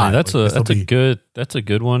all died. I mean, that's a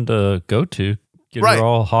good one to go to. Get her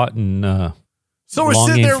all hot and so we're sitting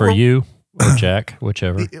longing there, for you or Jack,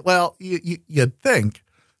 whichever. Well, you'd think.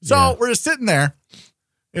 So we're sitting there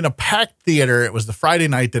in a packed theater. It was the Friday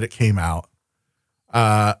night that it came out.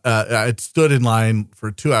 I stood in line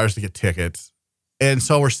for 2 hours to get tickets. And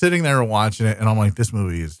so we're sitting there and watching it. And I'm like, this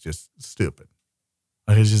movie is just stupid.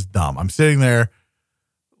 Like, it's just dumb. I'm sitting there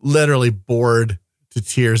literally bored to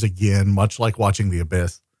tears again, much like watching The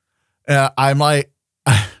Abyss. I'm like,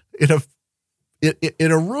 in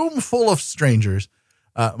a room full of strangers,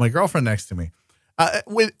 my girlfriend next to me,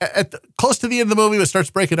 close to the end of the movie, it starts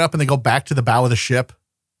breaking up and they go back to the bow of the ship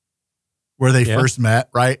where they first met,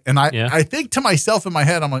 right? And I think to myself in my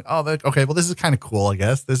head, I'm like, oh, okay, well, this is kind of cool, I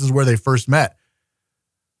guess. This is where they first met.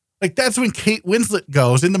 Like, that's when Kate Winslet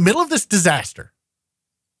goes in the middle of this disaster.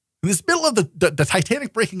 In this middle of the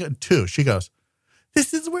Titanic breaking in two, she goes,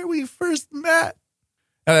 this is where we first met.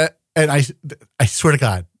 And I swear to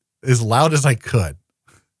God, as loud as I could,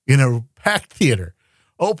 in a packed theater,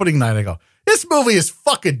 opening night, I go, this movie is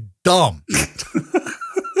fucking dumb.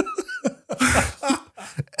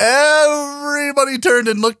 Everybody turned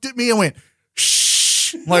and looked at me and went,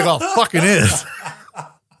 shh. I'm like, oh, fucking is.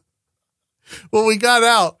 When we got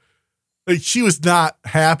out, like, she was not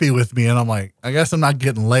happy with me. And I'm like, I guess I'm not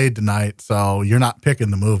getting laid tonight. So you're not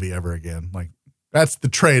picking the movie ever again. Like, that's the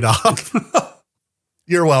trade-off.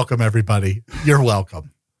 You're welcome, everybody. You're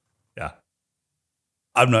welcome. Yeah.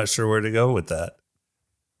 I'm not sure where to go with that.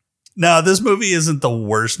 Now, this movie isn't the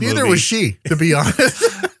worst movie. Neither was she, to be honest.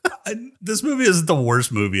 This movie isn't the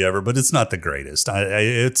worst movie ever, but it's not the greatest.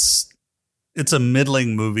 It's a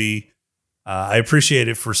middling movie. I appreciate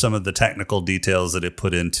it for some of the technical details that it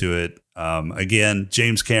put into it. Again,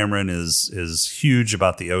 James Cameron is huge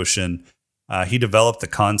about the ocean. He developed the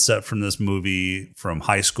concept from this movie from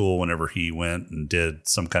high school whenever he went and did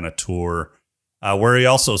some kind of tour, where he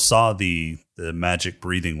also saw the magic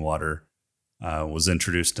breathing water, was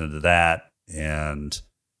introduced into that and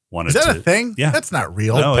wanted to. Is that a thing? Yeah. That's not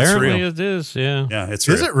real. No, apparently it's real. it is. Yeah. Yeah, it's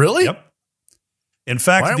real. Is it really? Yep. In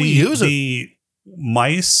fact, the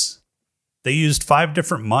mice, they used 5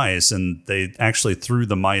 different mice and they actually threw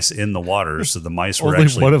the mice in the water. So the mice were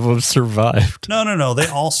Only one of them survived. No. They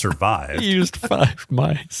all survived. He used 5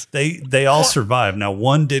 mice. They all survived. Now,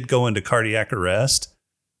 one did go into cardiac arrest.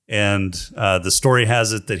 And the story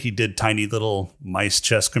has it that he did tiny little mice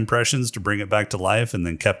chest compressions to bring it back to life and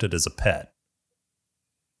then kept it as a pet.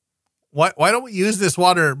 Why don't we use this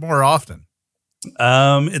water more often?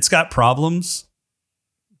 It's got problems.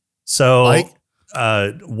 So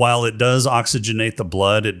while it does oxygenate the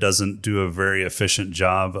blood, it doesn't do a very efficient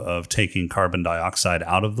job of taking carbon dioxide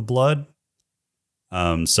out of the blood.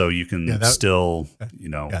 So you can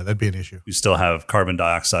that'd be an issue. You still have carbon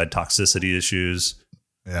dioxide toxicity issues.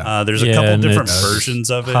 Yeah. There's a couple different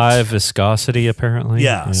versions of it. High viscosity, apparently.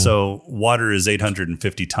 Yeah. So water is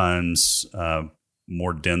 850 times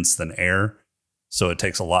more dense than air. So it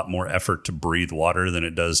takes a lot more effort to breathe water than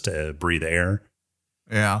it does to breathe air.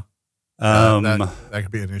 Yeah. That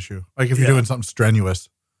could be an issue. Like if you're doing something strenuous.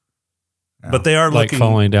 Yeah. But they are like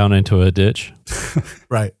falling down into a ditch.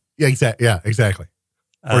 Right. Yeah, exactly.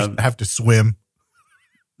 Or have to swim.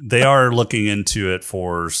 They are looking into it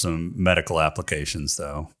for some medical applications,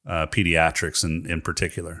 though, pediatrics in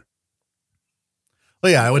particular.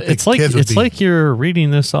 Well, yeah, I would think it's like you're reading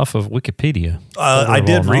this off of Wikipedia. I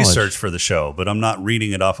did research for the show, but I'm not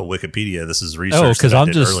reading it off of Wikipedia. This is research that I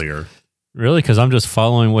did earlier. Really? Because I'm just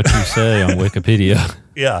following what you say on Wikipedia.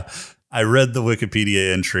 Yeah. I read the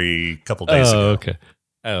Wikipedia entry a couple days ago. Okay.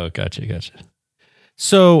 Oh, gotcha.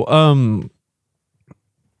 So,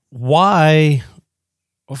 why...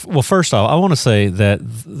 Well, first off, I want to say that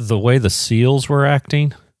the way the SEALs were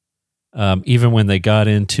acting, even when they got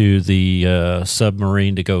into the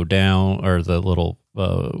submarine to go down, or the little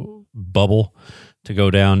bubble to go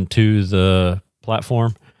down to the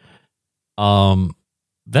platform,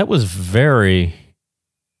 that was very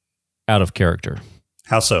out of character.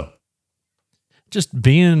 How so? Just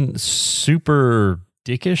being super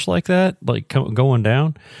dickish like that, like going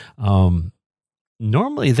down.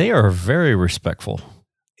 Normally, they are very respectful.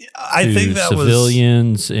 I think that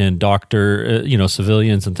civilians and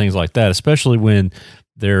civilians and things like that, especially when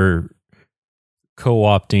they're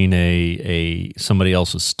co-opting a somebody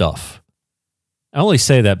else's stuff. I only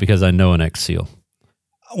say that because I know an ex-SEAL.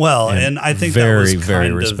 Well, and I think very, that was very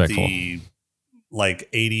kind respectful. of the like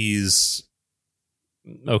 80s.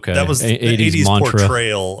 Okay, That was the 80s 80s mantra.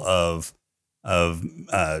 portrayal of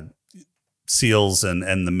SEALs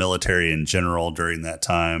and the military in general during that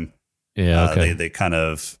time. Yeah, okay. They kind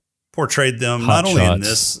of portrayed them Hot not only in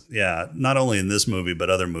shots. this movie, but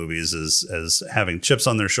other movies as having chips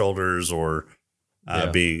on their shoulders or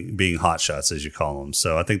being hot shots, as you call them.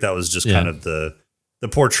 So I think that was just kind of the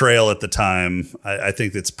portrayal at the time. I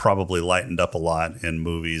think it's probably lightened up a lot in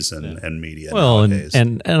movies and media. Well, nowadays.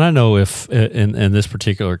 and I know if in this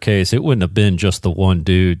particular case, it wouldn't have been just the one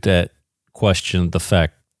dude that questioned the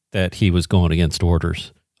fact that he was going against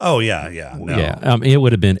orders. Oh yeah. No. Yeah. It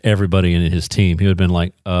would have been everybody in his team. He would have been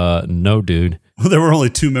like, no, dude. Well, there were only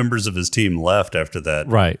 2 members of his team left after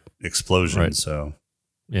that explosion. Right. So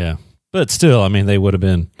Yeah. But still, I mean, they would have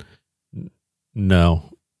been, no.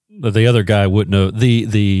 The other guy wouldn't have,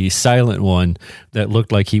 the silent one that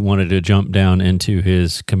looked like he wanted to jump down into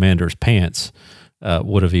his commander's pants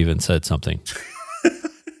would have even said something.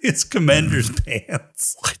 it's commander's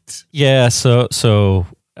pants. What? Yeah. So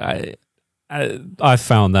I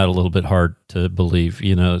found that a little bit hard to believe,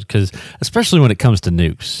 because especially when it comes to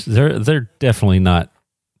nukes, they're definitely not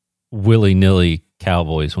willy-nilly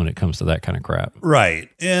cowboys when it comes to that kind of crap. Right.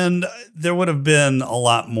 And there would have been a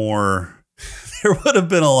lot more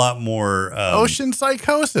Ocean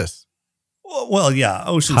psychosis. Well, yeah,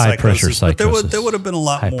 ocean High pressure psychosis. But psychosis. there would have been a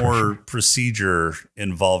lot High more pressure. procedure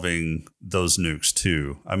involving those nukes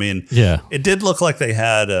too. I mean, Yeah. it did look like they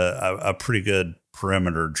had a pretty good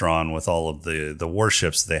perimeter drawn with all of the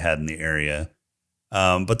warships they had in the area.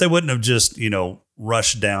 But they wouldn't have just,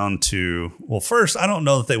 rushed down to, well, first, I don't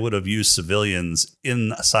know that they would have used civilians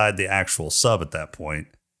inside the actual sub at that point.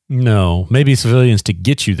 No, maybe civilians to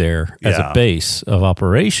get you there as Yeah. a base of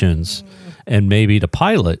operations and maybe to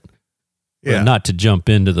pilot, but not to jump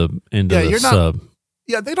into the you're sub.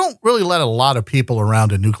 Yeah, they don't really let a lot of people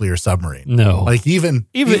around a nuclear submarine. No. Like even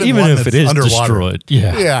Even one if that's it is underwater. destroyed.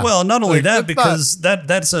 Yeah. Yeah. Well, not only Like, that, it's not-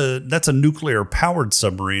 because that's a nuclear powered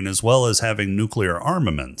submarine as well as having nuclear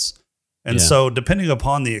armaments. And Yeah. so depending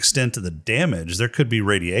upon the extent of the damage, there could be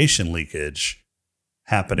radiation leakage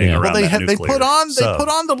happening Yeah. around Well, that they nuclear put on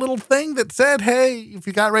sub. the little thing that said, "Hey, if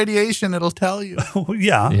you got radiation, it'll tell you."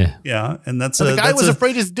 yeah. And that's So the guy was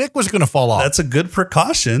afraid his dick was going to fall off. That's a good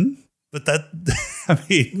precaution. But that, I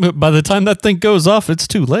mean, But by the time that thing goes off, it's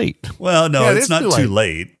too late. well, no, Yeah, it it's is not too too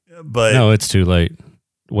late. But No, it's too late.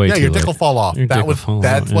 Way yeah, too your late. dick will fall off. Your dick will fall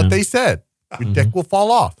That's off, what yeah. they said. Your dick will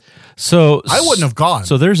fall off. So I wouldn't have gone.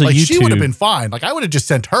 So there's a like, YouTube. She would have been fine. Like I would have just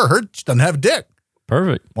sent her. Her she doesn't have a dick.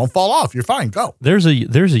 Perfect. Won't fall off. You're fine. Go. There's a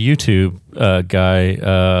YouTube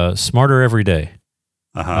guy, Smarter Every Day.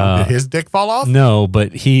 Did his dick fall off? No,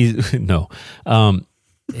 but no.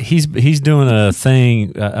 He's doing a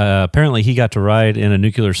thing. Apparently, he got to ride in a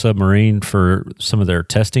nuclear submarine for some of their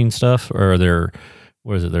testing stuff, or their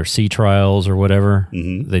sea trials or whatever.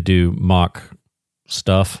 Mhm. They do mock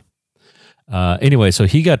stuff. Anyway, so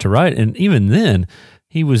he got to ride, and even then,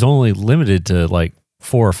 he was only limited to like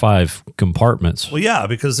 4 or 5 compartments. well, yeah,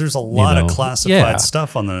 because there's a lot know, of classified yeah.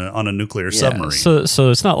 stuff on a nuclear Yeah, submarine. So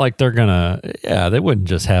it's not like they're gonna. Yeah, they wouldn't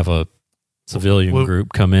just have a civilian Well-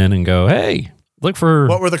 group come in and go, "Hey, look for."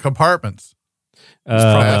 What were the compartments? There's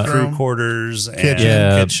probably bathroom, crew quarters and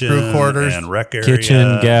kitchen, kitchen, crew quarters, and rec area,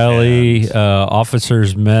 kitchen, galley, and-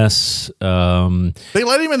 officers' mess. They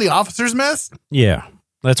let him in the officers' mess. Yeah,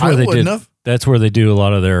 that's I where they wouldn't did. have. That's where they do a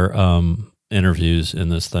lot of their interviews in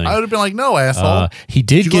this thing. I would have been like, "No, asshole." He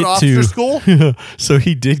did Did you get go to officer school? So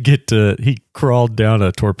he did get to. He crawled down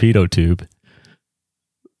a torpedo tube,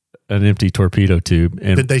 an empty torpedo tube,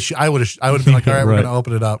 and Did they? I would have been like, "All right, we're Right. going to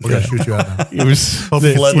open it up. We're going to shoot you out now." it was Flood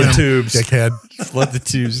the tubes. dickhead. Flood the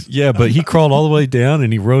tubes. Yeah, but he crawled all the way down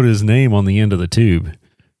and he wrote his name on the end of the tube.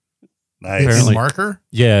 Nice. His Apparently- marker.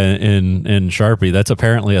 Yeah, in Sharpie. That's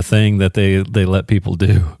apparently a thing that they let people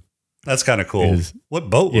do. That's kind of cool. Is- What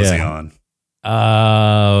boat was he yeah. on?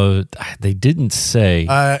 They didn't say.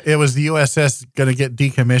 It was the USS going to get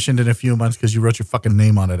decommissioned in a few months because you wrote your fucking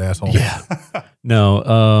name on it, asshole. Yeah.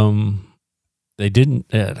 No, they didn't.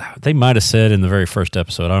 They might have said in the very first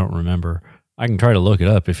episode. I don't remember. I can try to look it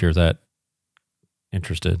up if you're that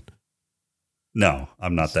interested. No,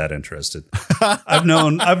 I'm not that interested. I've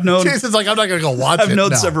known Jason's like, I'm not going to go watch it. I've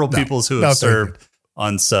known No, several no. people who No, have thank you. served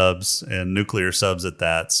on subs and nuclear subs at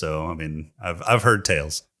that. So, I mean, I've heard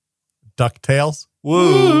tales. DuckTales.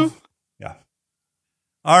 Woo. Yeah.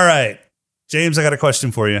 All right. James, I got a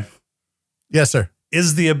question for you. Yes, sir.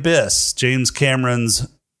 Is The Abyss James Cameron's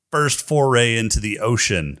first foray into the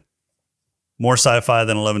ocean more sci-fi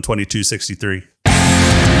than 11/22/63?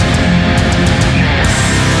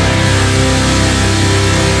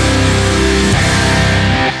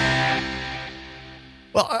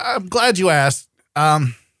 I'm glad you asked.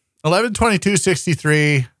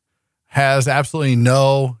 11/22/63 has absolutely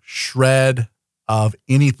no shred of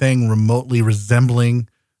anything remotely resembling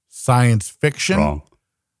science fiction. Wrong.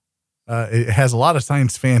 It has a lot of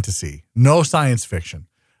science fantasy, no science fiction.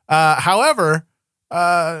 However,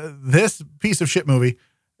 this piece of shit movie,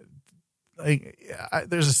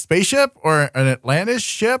 there's a spaceship or an Atlantis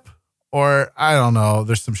ship, or I don't know.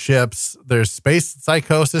 There's some ships. There's space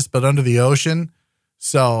psychosis, but under the ocean.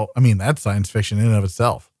 So, I mean, that's science fiction in and of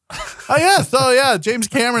itself. Oh, yeah. So, yeah, James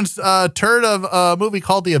Cameron's turd of a movie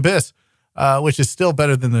called The Abyss, which is still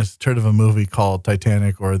better than this turd of a movie called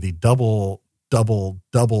Titanic or the double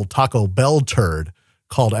Taco Bell turd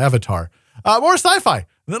called Avatar. More sci-fi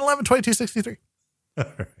than 11/22/63. All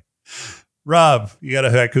right. Rob, you got a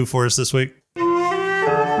haiku for us this week?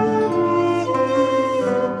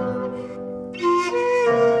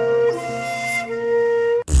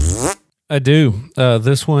 I do.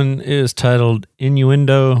 This one is titled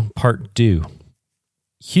Innuendo Part 2.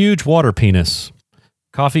 Huge water penis.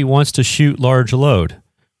 Coffee wants to shoot large load.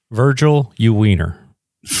 Virgil, you wiener.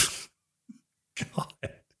 God.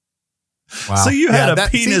 Wow. So you had a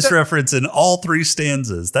penis reference in all three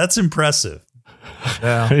stanzas. That's impressive.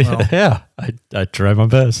 Yeah. Well. Yeah, I try my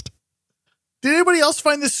best. Did anybody else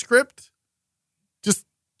find this script just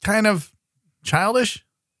kind of childish?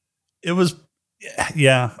 It was,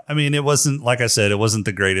 yeah. I mean, it wasn't, like I said, it wasn't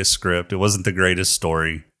the greatest script. It wasn't the greatest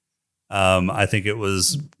story. I think it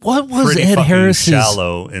was what was pretty Ed fucking Harris's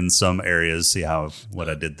shallow in some areas. See what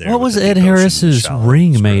I did there. What with was the Ed deep ocean Harris's shallow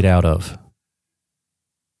ring script. made out of?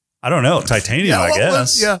 I don't know. Titanium, I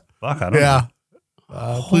guess. Fuck, I don't know.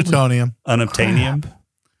 Plutonium. Unobtainium.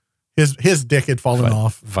 His dick had fallen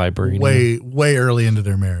off Vibranium. way early into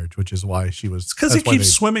their marriage, which is why she was. Because he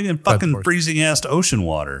keeps swimming in fucking freezing ass ocean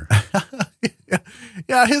water.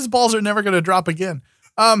 Yeah, his balls are never going to drop again.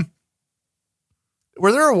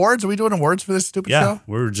 Were there awards? Are we doing awards for this stupid show? Yeah,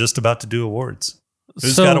 we're just about to do awards.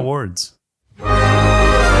 Who's got awards?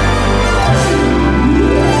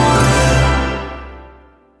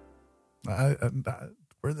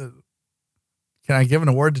 Can I give an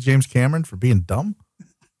award to James Cameron for being dumb?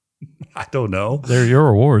 I don't know. They're your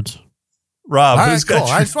awards. Rob, All right, who's cool. got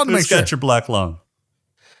I just wanted to make got sure. your black lung?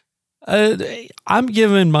 I'm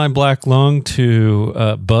giving my black lung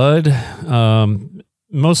to Bud,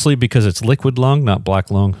 mostly because it's liquid lung, not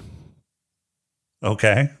black lung.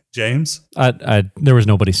 Okay, James. There was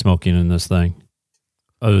nobody smoking in this thing,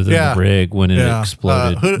 other than the rig when it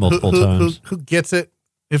exploded multiple times. Who gets it?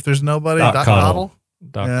 If there's nobody, Doc Cottle.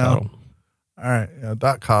 Doc Cottle. All right, yeah,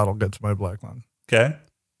 Doc Cottle gets my black lung. Okay.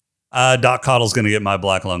 Doc Cottle's going to get my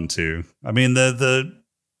black lung too. I mean, the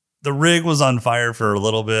rig was on fire for a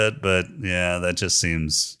little bit, but yeah, that just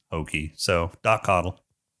seems hokey. So Doc Cottle.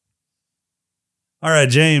 All right,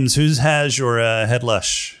 James, who has your head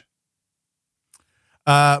lush?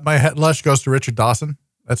 My head lush goes to Richard Dawson.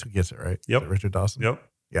 That's who gets it, right? Yep. Richard Dawson. Yep.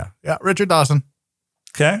 Yeah, Richard Dawson.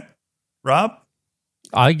 Okay. Rob?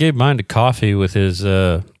 I gave mine to Coffee with his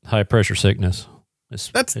high pressure sickness.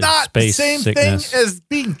 That's not the same sickness thing as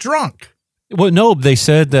being drunk. Well, no, they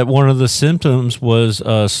said that one of the symptoms was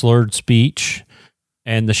slurred speech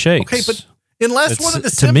and the shakes. Okay, but unless It's- one of the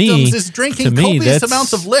to symptoms me- is drinking to me, copious that's-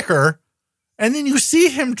 amounts of liquor, and then you see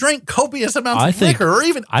him drink copious amounts of liquor, or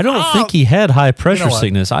even I don't think he had high pressure what?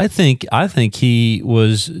 sickness. I think he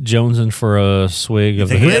was jonesing for a swig of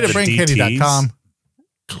the think he Go had to the BrainCandy.com.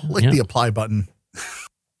 Click Yeah. the apply button.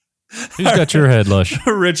 Who's got your head, Lush?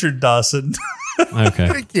 Richard Dawson. Okay.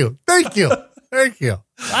 Thank you.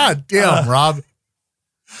 God damn, Rob.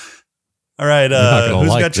 All right. not gonna Who's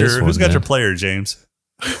like got this your one, Who's got your man. player, James?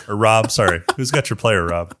 Or Rob? Sorry. Who's got your player,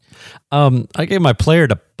 Rob? I gave my player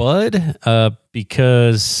to Bud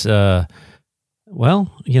because,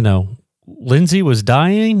 well, Lindsay was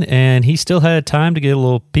dying and he still had time to get a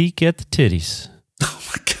little peek at the titties. Oh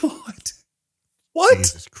my God. What?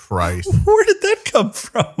 Jesus Christ. Where did that come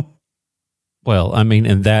from? Well, I mean,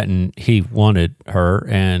 and he wanted her,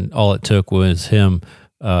 and all it took was him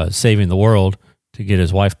saving the world to get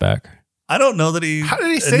his wife back. I don't know that he. How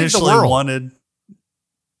did he save the initially world? wanted.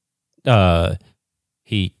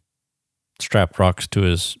 He strapped rocks to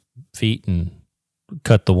his feet and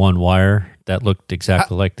cut the one wire that looked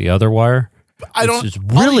exactly like the other wire. I don't. It's all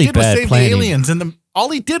really he did was bad save planning. the aliens, and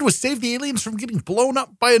all he did was save the aliens from getting blown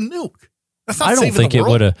up by a nuke. That's not I don't saving think the it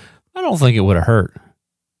world. would have. I don't think it would have hurt.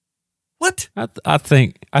 What? I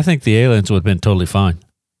think the aliens would have been totally fine.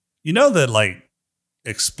 You know that like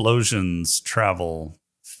explosions travel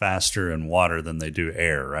faster in water than they do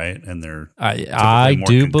air, right? And they're I more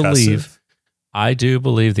do concussive. believe. I do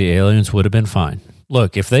believe the aliens would have been fine.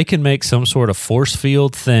 look, if they can make some sort of force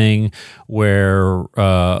field thing where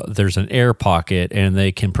there's an air pocket and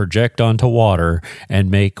they can project onto water and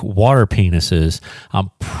make water penises, I'm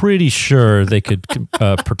pretty sure they could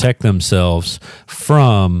protect themselves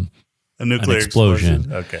from a nuclear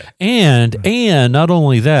explosion. Okay. And not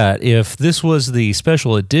only that, if this was the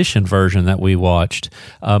special edition version that we watched,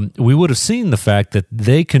 we would have seen the fact that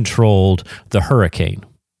they controlled the hurricane.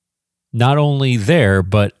 Not only there,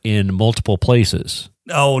 but in multiple places.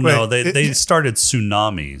 Oh, no. They started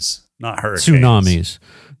tsunamis, not hurricanes. Tsunamis.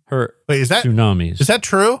 Wait, is that tsunamis? Uh, Is that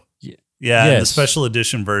true? Yeah, Yes. in the special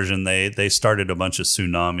edition version, they started a bunch of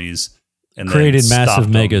tsunamis and Created then massive stopped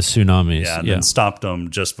mega them. tsunamis. Yeah, and then stopped them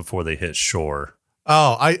just before they hit shore.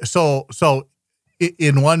 Oh, so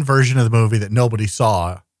in one version of the movie that nobody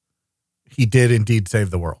saw, he did indeed save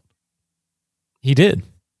the world. He did.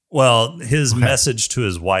 Well, his message to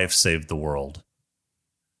his wife saved the world.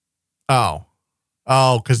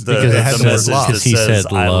 Because The it had the word message love. that He says,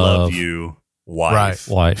 said "I love love." you, wife."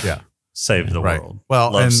 Wife. Yeah, Saved the right. world.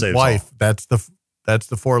 Well, Love and saves wife. all. That's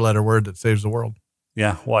the 4-letter word that saves the world.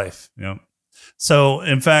 Yeah, wife. Yeah. So,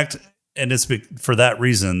 in fact, and it's for that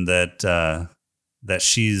reason that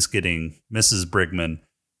she's getting, Mrs. Brigman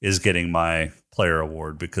is getting my player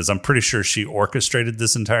award, because I'm pretty sure she orchestrated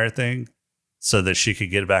this entire thing so that she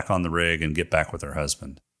could get back on the rig and get back with her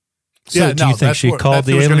husband. So do you think she called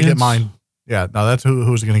the who's aliens? Gonna get mine. Yeah, no, that's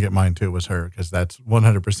who's going to get mine too, was her, because that's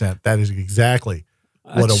 100%. That is exactly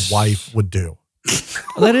what a wife would do.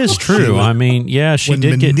 That is true. I mean, yeah, she would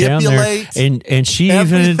did get down there, manipulate and she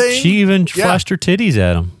everything. even Yeah. flashed her titties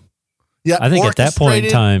at him. Yeah, I think at that point in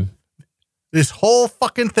orchestrated time, this whole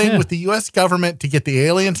fucking thing Yeah. with the U.S. government to get the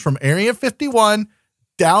aliens from Area 51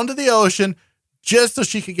 down to the ocean just so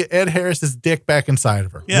she could get Ed Harris's dick back inside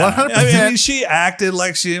of her. Yeah, 100%. I mean, she acted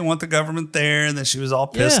like she didn't want the government there, and then she was all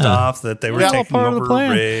pissed Yeah. off that they were It was all taking part of over the plan.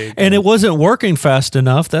 her rig. And it wasn't working fast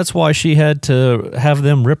enough. That's why she had to have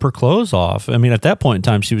them rip her clothes off. I mean, at that point in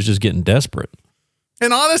time, she was just getting desperate.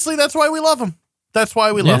 And honestly, that's why we love them. That's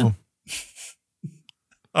why we love them.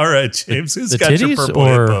 All right, James, who's The got your titties purple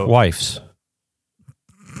or hippo? wives?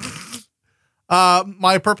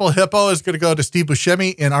 My purple hippo is going to go to Steve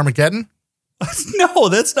Buscemi in Armageddon. No,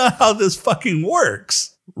 that's not how this fucking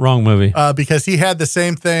works. Wrong movie. Because he had the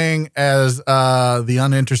same thing as the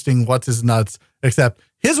uninteresting What's His Nuts, except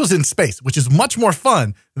his was in space, which is much more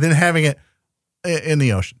fun than having it in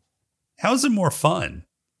the ocean. How is it more fun?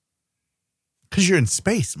 Because you're in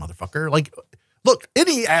space, motherfucker. Like, look,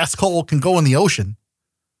 any asshole can go in the ocean,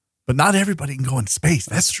 but not everybody can go in space.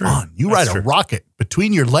 That's true. fun. You That's ride a true. rocket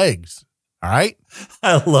between your legs. All right.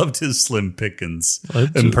 I loved his Slim Pickens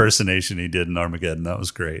impersonation he did in Armageddon. That was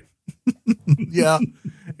great. Yeah.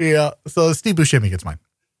 Yeah. So Steve Buscemi gets mine.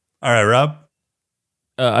 All right, Rob.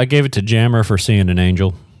 I gave it to Jammer for seeing an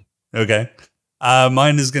angel. Okay.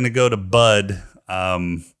 Mine is going to go to Bud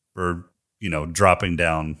for, dropping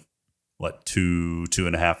down,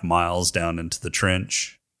 2.5 miles down into the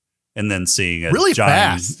trench, and then seeing a Really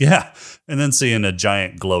giant, fast. Yeah. And then seeing a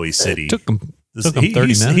giant glowy city. Took him This- 30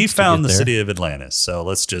 minutes. He to found get the there. city of Atlantis. So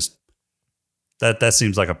let's just, that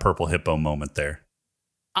seems like a purple hippo moment there.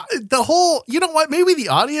 The whole, you know what? Maybe the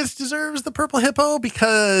audience deserves the purple hippo,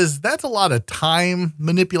 because that's a lot of time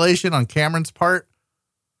manipulation on Cameron's part.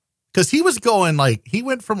 Because he was going he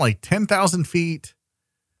went from 10,000 feet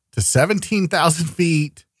to 17,000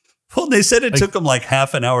 feet. Well, they said it took him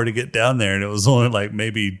half an hour to get down there, and it was only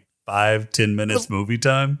maybe 5-10 minutes movie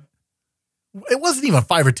time. It wasn't even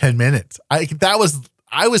 5 or 10 minutes. I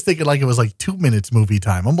was thinking it was 2 minutes movie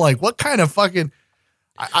time. I'm like, what kind of fucking,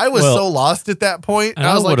 I was Well, so lost at that point. and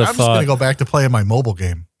I was I like, I'm would've just going to thought- go back to playing my mobile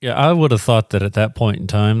game. Yeah, I would have thought that at that point in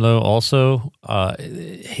time, though, also,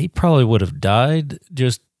 he probably would have died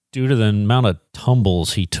just due to the amount of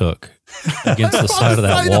tumbles he took against the side of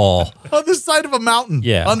that wall. On the side of a mountain.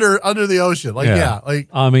 Yeah. Under the ocean.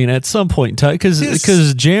 I mean, at some point in time,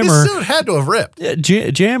 because Jammer, his suit had to have ripped.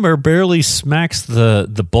 Jammer barely smacks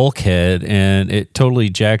the bulkhead, and it totally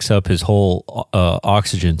jacks up his whole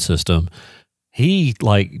oxygen system. He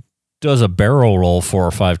does a barrel roll 4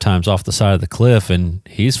 or 5 times off the side of the cliff, and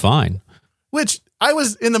he's fine. Which I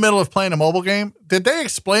was in the middle of playing a mobile game. Did they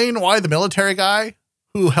explain why the military guy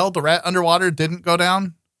who held the rat underwater didn't go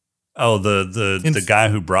down? Oh, the guy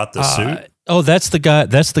who brought the suit? Oh, that's the guy.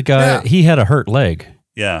 Yeah. He had a hurt leg.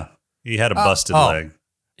 Yeah. He had a busted leg.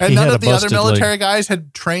 And He none had of a the other busted military leg. guys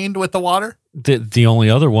had trained with the water? The only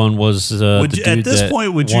other one was the dude At this that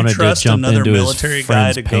point, would you wanted to trust jump another into his military guy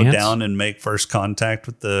friend's to go pants? down and make first contact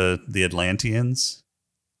with the Atlanteans?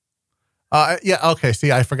 Yeah. Okay.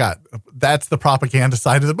 See, I forgot. That's the propaganda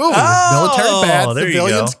side of the movie. Oh, Military bad, there you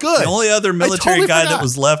civilians go. good. The only other military totally guy forgot. that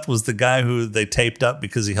was left was the guy who they taped up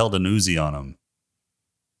because he held an Uzi on him.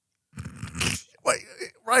 Wait,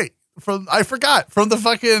 right. I forgot from the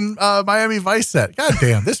fucking Miami Vice set. God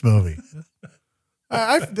damn, this movie.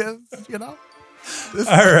 You know.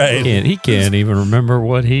 All right. He can't even remember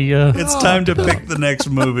what he. It's time to pick the next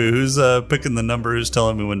movie. Who's picking the number? Who's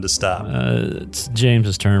telling me when to stop? It's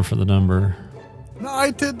James's turn for the number. No, I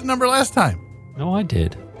did the number last time. No, I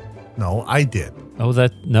did. No, I did. Oh,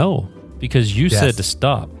 no, because you said to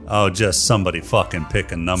stop. Oh, just somebody fucking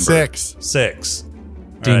pick a number. 6. 6. All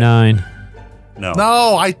D9. right. No.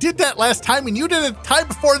 No, I did that last time, and you did it the time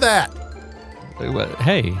before that.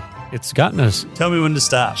 Hey, it's gotten us. Tell me when to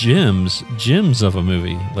stop. Gems of a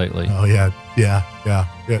movie lately. Oh yeah,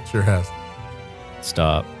 it sure has.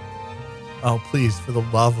 Stop. Oh, please, for the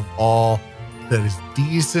love of all that is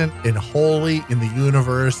decent and holy in the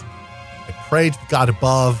universe, I pray to God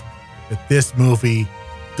above that this movie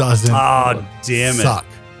doesn't damn it. suck.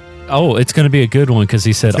 Oh, it's going to be a good one because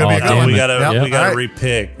he said, gonna "Oh, be a good damn one. it." We gotta All right.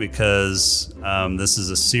 repick because this is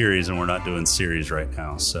a series and we're not doing series right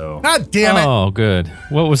now. So God damn it. Oh, good.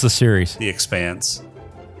 What was the series? The Expanse.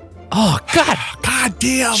 Oh, God. God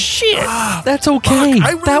damn. Shit. Ah, That's okay. fuck, I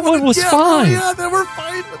really That one wanna- was yeah, fine. Yeah, they were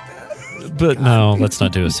fine with that. But no, let's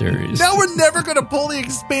not do a series. Now we're never going to pull the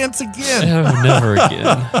Expanse again. Never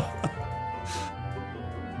again.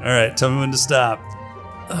 All right, tell me when to stop.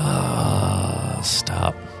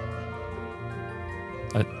 Stop.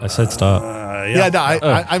 I said stop. Yeah, no,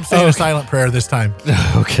 I'm saying a silent prayer this time.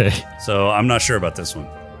 Okay. So I'm not sure about this one.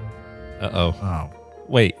 Uh-oh. Oh.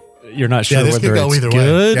 Wait, you're not sure this whether could go it's either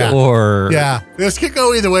good way. Yeah. or... Yeah, this could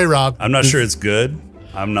go either way, Rob. I'm not sure it's good.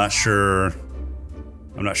 I'm not sure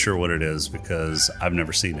what it is because I've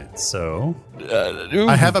never seen it. So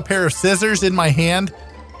I have a pair of scissors in my hand.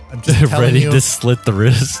 I'm just telling ready you. to slit the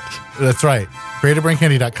wrist. That's right.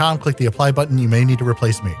 CreativeBrainCandy.com. Click the apply button. You may need to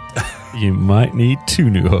replace me. You might need 2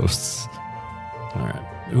 new hosts. All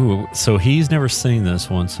right. Ooh, so he's never seen this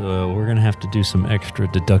one, so we're going to have to do some extra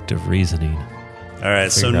deductive reasoning. all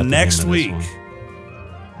right. So Figure out the next name of this week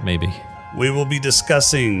one. Maybe. we will be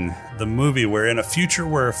discussing the movie where in a future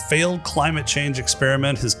where a failed climate change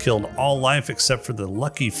experiment has killed all life except for the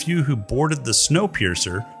lucky few who boarded the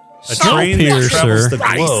Snowpiercer, a train that travels the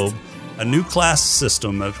globe, a new class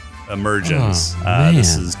system emerges. Oh,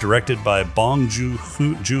 this man. is directed by Bong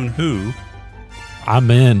Joon-ho.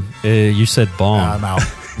 I'm in. You said bomb. I'm out.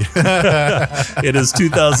 It is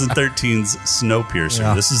 2013's Snowpiercer.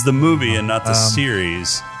 Yeah. This is the movie and not the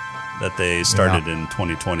series that they started in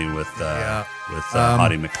 2020 with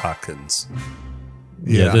Hottie McHawkins.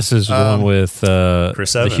 Yeah, this is one with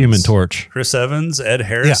Chris the Evans. Human Torch. Chris Evans, Ed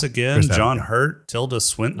Harris Yeah, again, Chris Evans, John yeah. Hurt, Tilda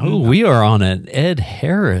Swinton. Oh, we are on an Ed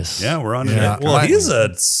Harris. Yeah, we're on Yeah. it. Well, I- he's a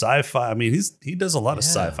sci-fi. I mean, he does a lot of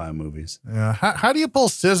sci-fi movies. Yeah. How do you pull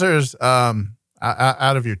scissors out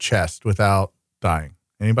of your chest without dying?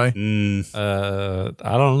 Anybody? I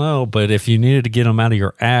don't know, but if you needed to get them out of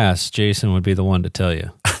your ass, Jason would be the one to tell you.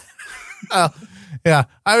 Yeah.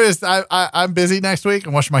 I'm busy next week.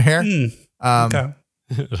 I'm washing my hair. Okay.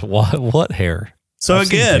 What hair? So I've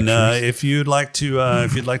seen again, pictures. if you'd like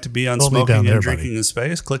to be on Hold me Smoking down there, and buddy. Drinking in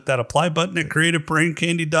Space, click that apply button at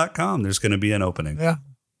creativebraincandy.com. There's going to be an opening. Yeah.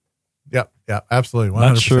 Yep. Absolutely. 100%.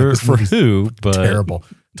 Not sure This for movie's who, but terrible.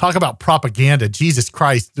 Talk about propaganda. Jesus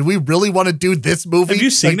Christ. Do we really want to do this movie? Have you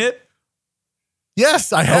seen it?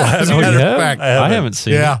 Yes, I have. As a Oh, matter you of have? fact. I haven't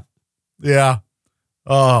seen Yeah. it. Yeah.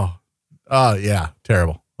 Oh, yeah.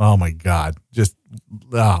 Terrible. Oh my God. Just,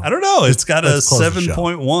 I don't know. It's got a Let's close the show.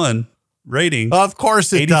 7.1 rating. Of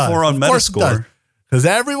course it 84 does. on Of course it does. Metascore. Because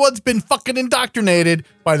everyone's been fucking indoctrinated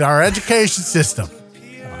by our education system.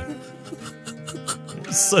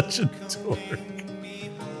 Such a dork.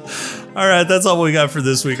 All right, that's all we got for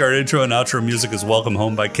this week. Our intro and outro music is Welcome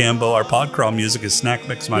Home by Cambo. Our podcrawl music is Snack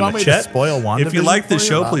Mix by You want me to Machette. spoil WandaVision If you like the for you,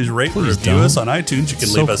 show, Rob? please rate and Please review don't. us on iTunes. You can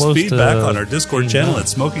So leave us close feedback to on our Discord being channel done. at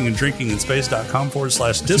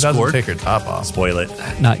smokinganddrinkinginspace.com/Discord. She doesn't take her top off. Spoil it.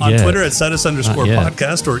 Not On yet. Twitter at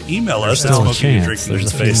 @status_podcast or email us at still a chance.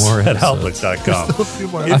 There's a few more episodes.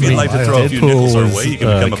 smokinganddrinkinginspace@outlook.com. I If you'd mean, like to throw a few Deadpool nickels our was, way, you can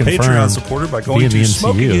become a Patreon confirmed supporter by to going be to in the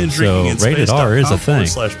MCU, so rated R is a thing.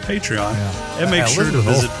 smokinganddrinkinginspace.com/Patreon and make Yeah, sure to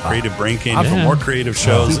Elizabeth visit Olsen. Creative Brain Candy for Yeah. more creative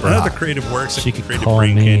shows Super and other hot. creative works She at could call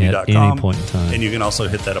me at creativebraincandy.com. any point in time. And you can also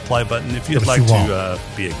hit that apply button if Yeah, you'd but like she won't. to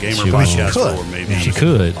be a gamer She won't. podcaster She could. or maybe She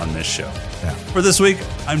could. on this show. Yeah. For this week,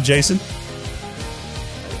 I'm Jason.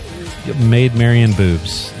 Made Marion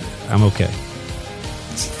boobs. I'm okay.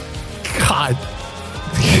 God.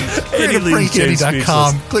 And he leaves James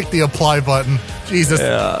CreativeBrainCandy.com. Click the apply button. Jesus.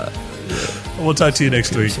 We'll talk to you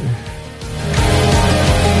next week.